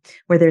now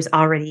where there's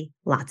already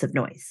lots of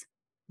noise.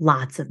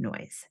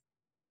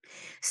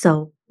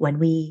 So when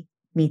we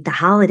meet the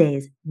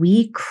holidays,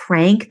 we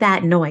crank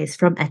that noise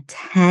from a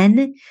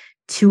 10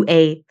 to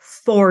a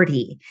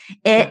 40.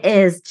 It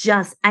is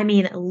just,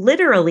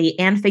 literally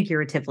and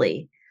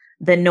figuratively,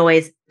 the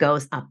noise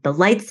goes up. The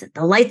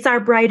lights are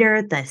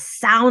brighter. The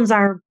sounds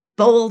are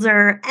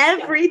bolder.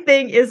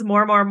 Everything is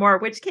more,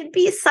 which can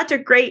be such a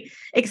great,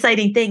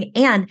 exciting thing.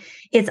 And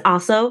it's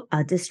also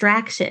a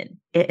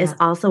distraction. It is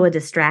also a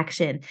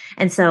distraction.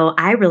 And so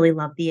I really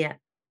love the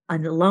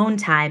alone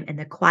time and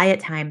the quiet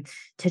time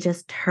to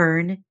just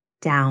turn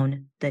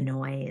down the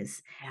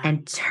noise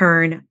and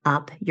turn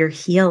up your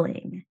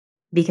healing.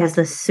 Because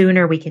the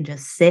sooner we can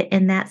just sit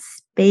in that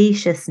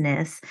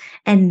spaciousness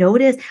and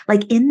notice,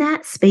 like in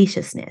that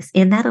spaciousness,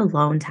 in that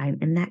alone time,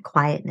 in that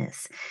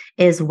quietness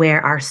is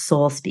where our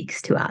soul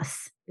speaks to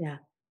us. Yeah.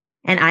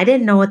 And I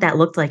didn't know what that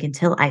looked like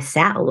until I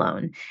sat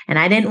alone. And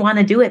I didn't want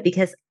to do it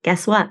because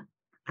guess what?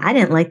 I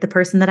didn't like the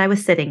person that I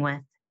was sitting with.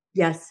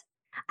 Yes.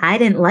 I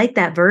didn't like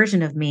that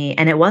version of me.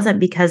 And it wasn't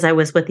because I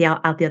was with the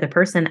other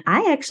person.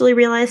 I actually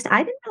realized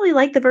I didn't really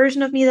like the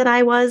version of me that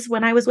I was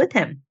when I was with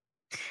him.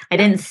 I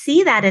didn't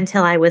see that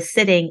until I was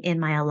sitting in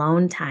my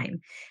alone time.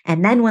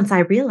 And then once I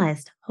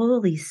realized,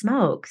 holy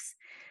smokes,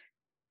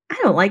 I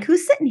don't like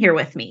who's sitting here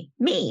with me.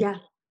 Yeah.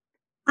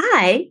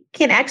 I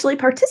can actually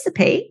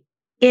participate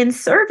in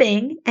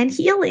serving and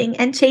healing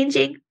and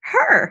changing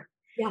her.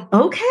 Yeah.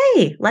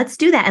 Okay, let's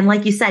do that. And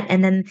like you said,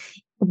 and then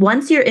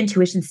once your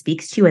intuition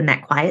speaks to you in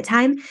that quiet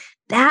time,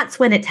 that's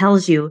when it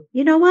tells you,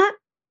 you know what?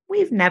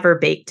 We've never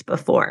baked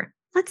before.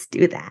 Let's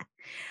do that.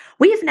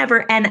 We've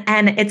never, and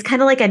it's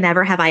kind of like a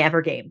never have I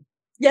ever game.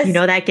 Yes. You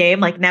know that game,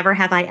 like never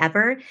have I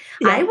ever?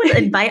 Yeah. I would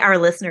invite our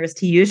listeners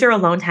to use your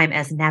alone time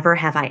as never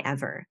have I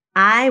ever.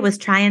 I was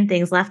trying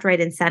things left, right,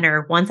 and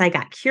center once I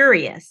got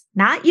curious,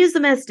 not use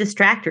them as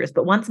distractors,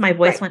 but once my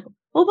voice went,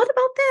 well, what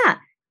about that?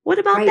 What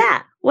about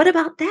that? What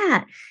about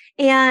that?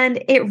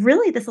 And it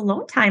really, this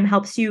alone time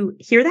helps you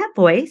hear that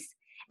voice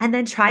and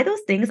then try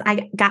those things.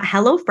 I got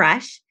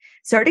HelloFresh,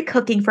 started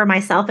cooking for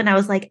myself. And I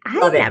was like,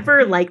 I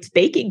never liked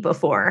baking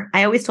before.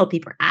 I always told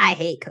people, I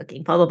hate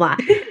cooking, blah, blah, blah.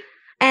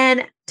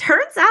 And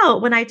turns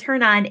out when I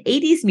turn on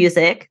 80s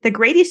music, the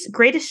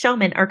greatest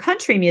showman or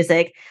country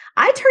music,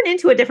 I turn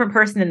into a different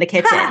person in the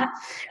kitchen,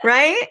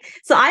 right?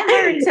 So I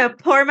learned to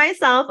pour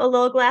myself a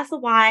little glass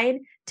of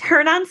wine,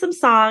 turn on some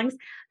songs,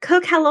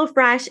 cook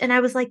HelloFresh. And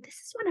I was like, this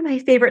is one of my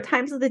favorite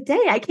times of the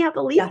day. I can't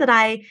believe that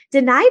I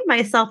denied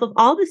myself of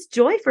all this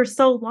joy for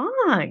so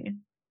long.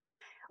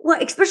 Well,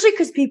 especially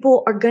because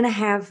people are going to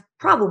have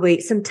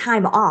probably some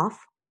time off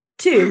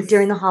too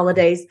during the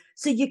holidays.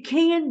 So you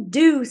can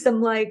do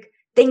some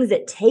things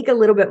that take a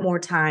little bit more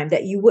time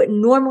that you wouldn't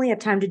normally have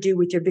time to do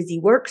with your busy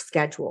work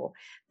schedule.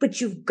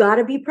 But you've got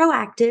to be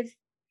proactive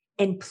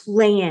and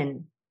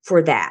plan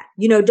for that.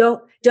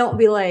 Don't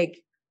be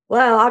like,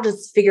 well, I'll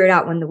just figure it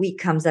out when the week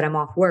comes that I'm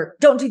off work.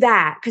 Don't do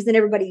that, because then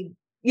everybody,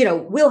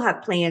 will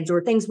have plans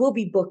or things will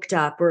be booked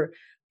up or,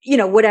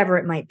 whatever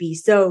it might be.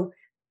 So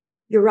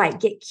you're right.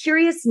 Get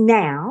curious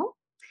now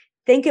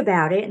think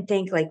about it and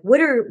think like,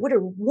 what are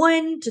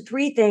 1 to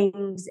 3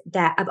 things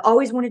that I've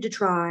always wanted to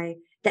try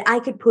that I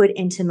could put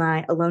into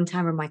my alone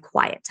time or my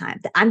quiet time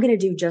that I'm going to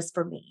do just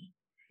for me.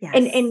 Yes.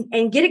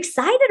 And get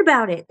excited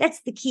about it.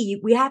 That's the key.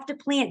 We have to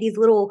plant these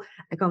little,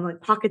 I call them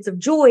like pockets of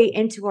joy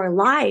into our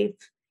life,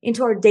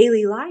 into our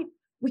daily life.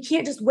 We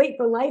can't just wait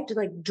for life to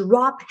like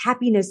drop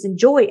happiness and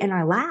joy in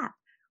our lap.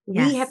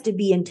 We have to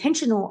be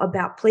intentional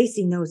about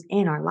placing those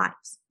in our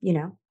lives,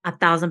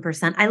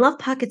 1,000%. I love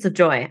pockets of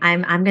joy.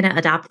 I'm going to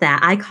adopt that.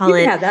 I call You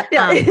it, can have that.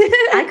 Yeah.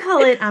 I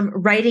call it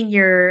writing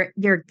your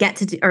get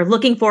to do or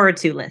looking forward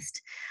to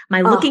list.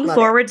 My looking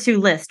forward to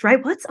list,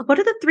 right? What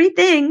are the 3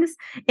 things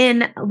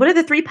what are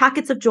the 3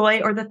 pockets of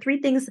joy or the 3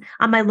 things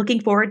on my looking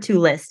forward to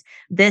list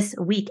this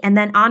week? And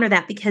then honor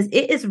that because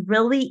it is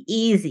really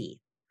easy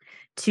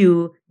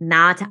to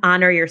not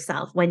honor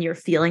yourself when you're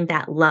feeling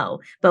that low.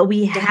 But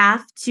we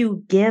have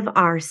to give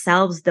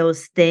ourselves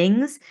those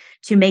things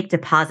to make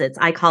deposits.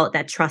 I call it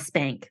that trust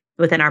bank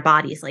within our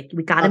bodies. Like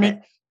we got to make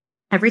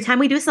every time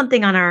we do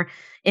something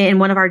in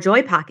one of our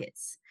joy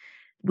pockets,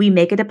 we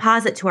make a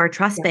deposit to our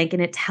trust bank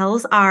and it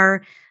tells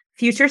our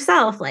future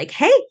self like,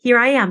 hey, here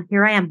I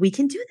am. We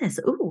can do this.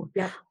 Ooh,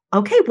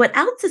 okay. What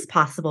else is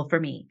possible for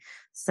me?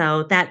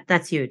 So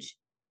that's huge.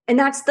 And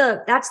that's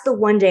the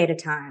one day at a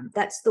time.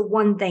 That's the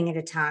one thing at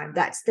a time.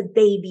 That's the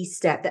baby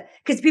step.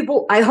 Because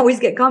I always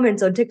get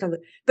comments on TikTok,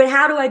 but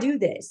how do I do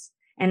this?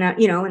 And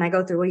and I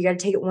go through, well, you got to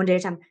take it one day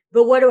at a time.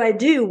 But what do I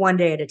do one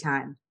day at a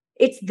time?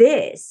 It's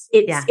this.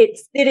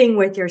 It's sitting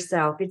with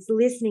yourself. It's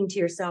listening to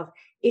yourself.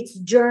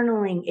 It's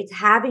journaling. It's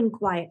having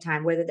quiet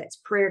time, whether that's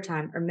prayer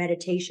time or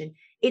meditation.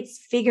 It's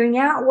figuring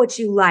out what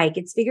you like.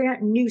 It's figuring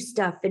out new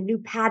stuff and new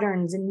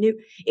patterns it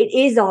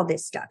is all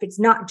this stuff. It's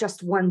not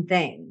just one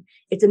thing.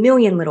 It's a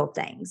million little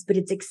things, but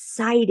it's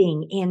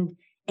exciting.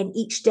 And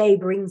each day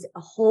brings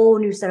a whole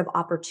new set of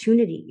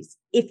opportunities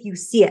if you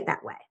see it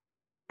that way.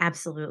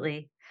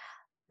 Absolutely.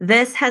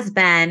 This has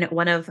been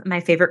one of my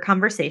favorite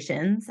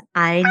conversations.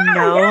 I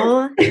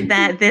know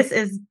that this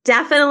is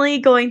definitely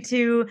going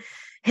to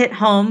hit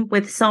home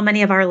with so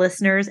many of our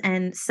listeners.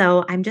 And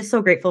so I'm just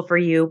so grateful for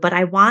you. But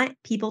I want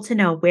people to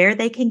know where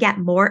they can get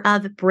more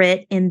of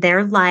Britt in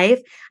their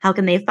life. How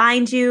can they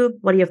find you?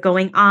 What do you have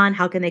going on?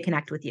 How can they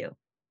connect with you?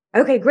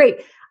 Okay, great.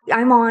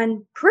 I'm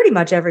on pretty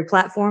much every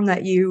platform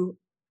that you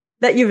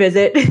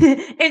visit.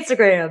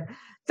 Instagram,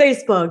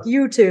 Facebook,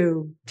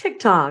 YouTube,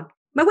 TikTok,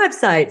 my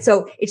website.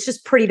 So it's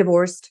just Pretty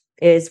Divorced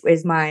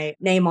is my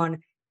name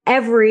on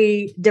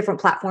every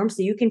different platform.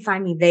 So you can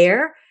find me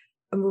there.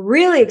 I'm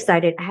really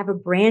excited. I have a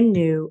brand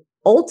new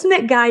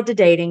ultimate guide to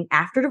dating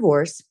after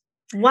divorce.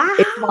 Wow.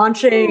 It's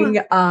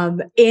launching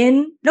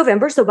in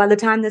November. So by the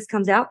time this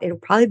comes out, it'll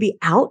probably be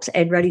out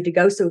and ready to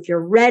go. So if you're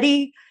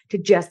ready to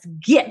just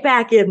get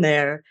back in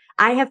there,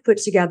 I have put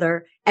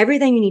together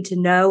everything you need to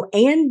know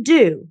and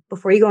do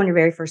before you go on your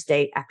very first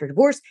date after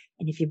divorce.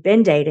 And if you've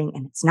been dating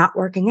and it's not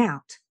working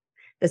out,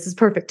 this is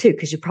perfect too,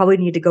 because you probably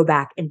need to go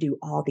back and do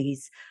all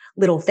these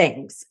little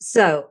things.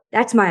 So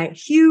that's my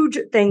huge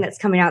thing that's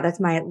coming out. That's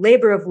my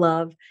labor of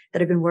love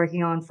that I've been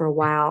working on for a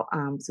while.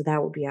 So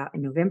that will be out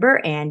in November,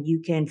 and you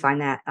can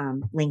find that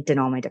linked in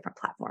all my different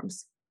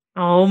platforms.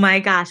 Oh my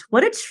gosh,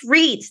 what a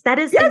treat. That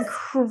is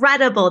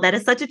incredible. That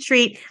is such a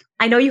treat.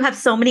 I know you have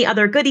so many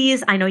other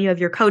goodies. I know you have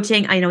your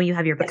coaching. I know you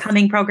have your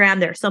Becoming program.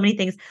 There are so many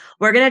things.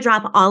 We're going to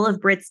drop all of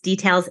Britt's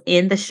details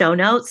in the show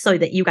notes so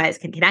that you guys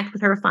can connect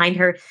with her, find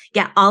her,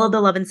 get all of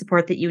the love and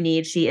support that you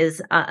need. She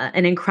is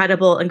an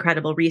incredible,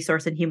 incredible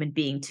resource and human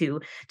being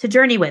to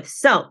journey with.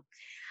 So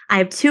I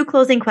have 2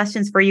 closing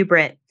questions for you,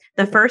 Britt.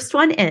 The first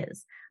one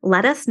is,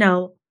 let us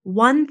know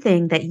one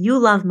thing that you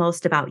love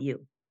most about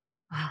you.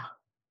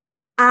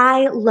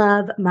 I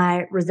love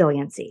my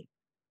resiliency.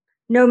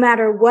 No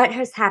matter what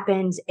has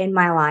happened in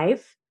my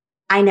life,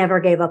 I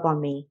never gave up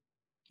on me.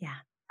 Yeah.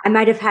 I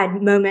might have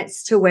had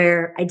moments to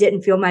where I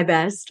didn't feel my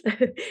best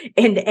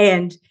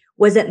and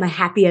wasn't my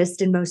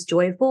happiest and most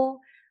joyful,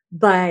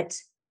 but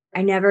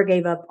I never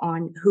gave up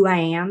on who I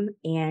am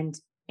and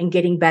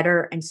getting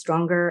better and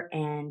stronger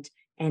and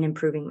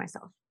improving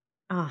myself.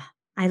 Oh,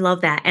 I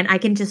love that. And I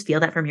can just feel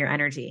that from your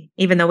energy.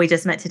 Even though we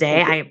just met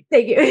today,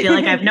 Thank you. I feel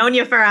like I've known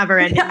you forever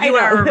and you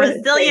are a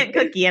resilient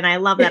cookie. And I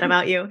love that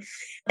about you.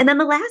 And then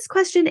the last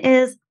question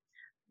is,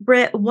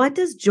 Britt, what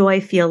does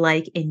joy feel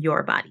like in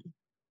your body?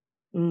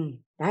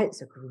 That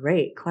is a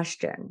great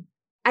question.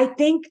 I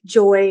think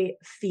joy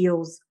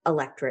feels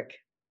electric.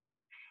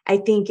 I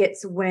think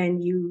it's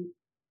when you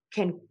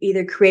can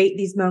either create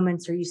these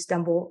moments or you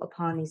stumble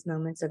upon these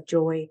moments of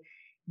joy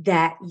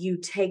that you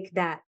take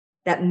that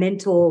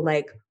mental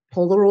like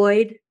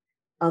Polaroid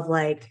of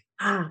like,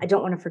 I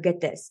don't want to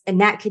forget this.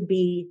 And that could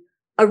be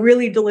a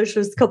really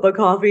delicious cup of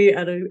coffee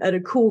at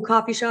a cool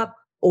coffee shop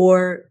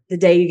or the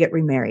day you get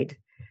remarried.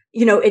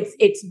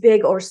 It's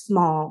big or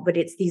small, but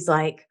it's these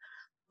like,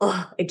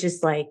 it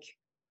just like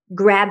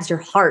grabs your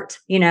heart,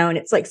 and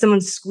it's like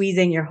someone's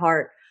squeezing your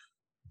heart.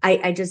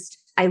 I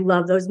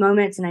love those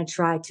moments, and I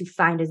try to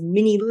find as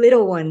many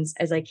little ones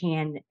as I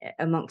can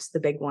amongst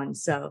the big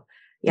ones. So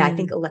yeah, I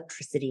think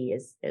electricity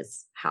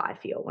is how I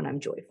feel when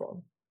I'm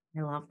joyful.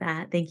 I love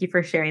that. Thank you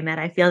for sharing that.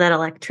 I feel that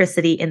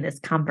electricity in this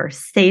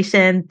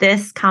conversation.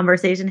 This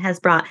conversation has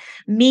brought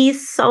me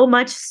so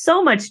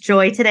much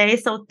joy today.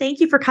 So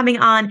thank you for coming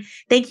on.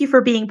 Thank you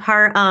for being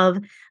part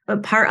of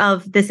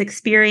this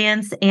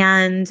experience.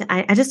 And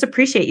I just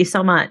appreciate you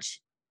so much.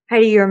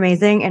 Heidi, you're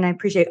amazing. And I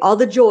appreciate all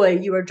the joy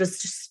you are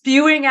just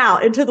spewing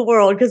out into the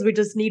world, because we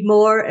just need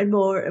more and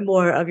more and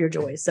more of your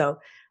joy. So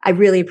I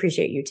really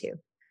appreciate you too.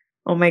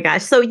 Oh my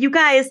gosh. So you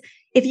guys,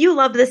 if you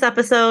loved this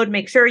episode,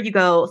 make sure you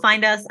go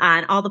find us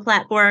on all the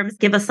platforms,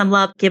 give us some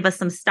love, give us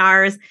some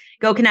stars,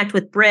 go connect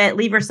with Britt,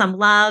 leave her some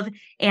love.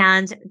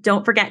 And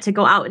don't forget to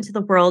go out into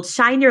the world,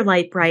 shine your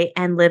light bright,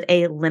 and live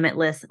a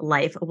limitless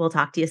life. We'll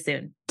talk to you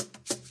soon.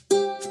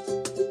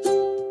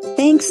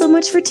 Thanks so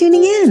much for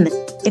tuning in.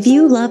 If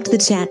you loved the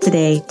chat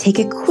today, take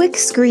a quick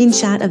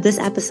screenshot of this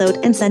episode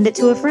and send it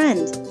to a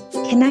friend.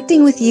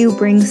 Connecting with you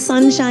brings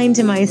sunshine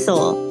to my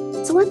soul.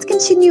 So let's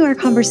continue our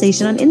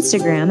conversation on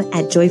Instagram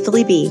at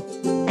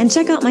JoyfullyBe, and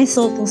check out my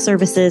soulful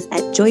services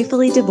at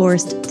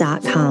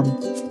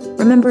joyfullydivorced.com.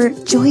 Remember,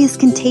 joy is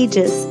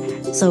contagious.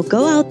 So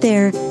go out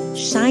there,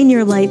 shine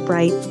your light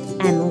bright,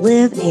 and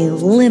live a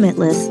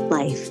limitless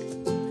life.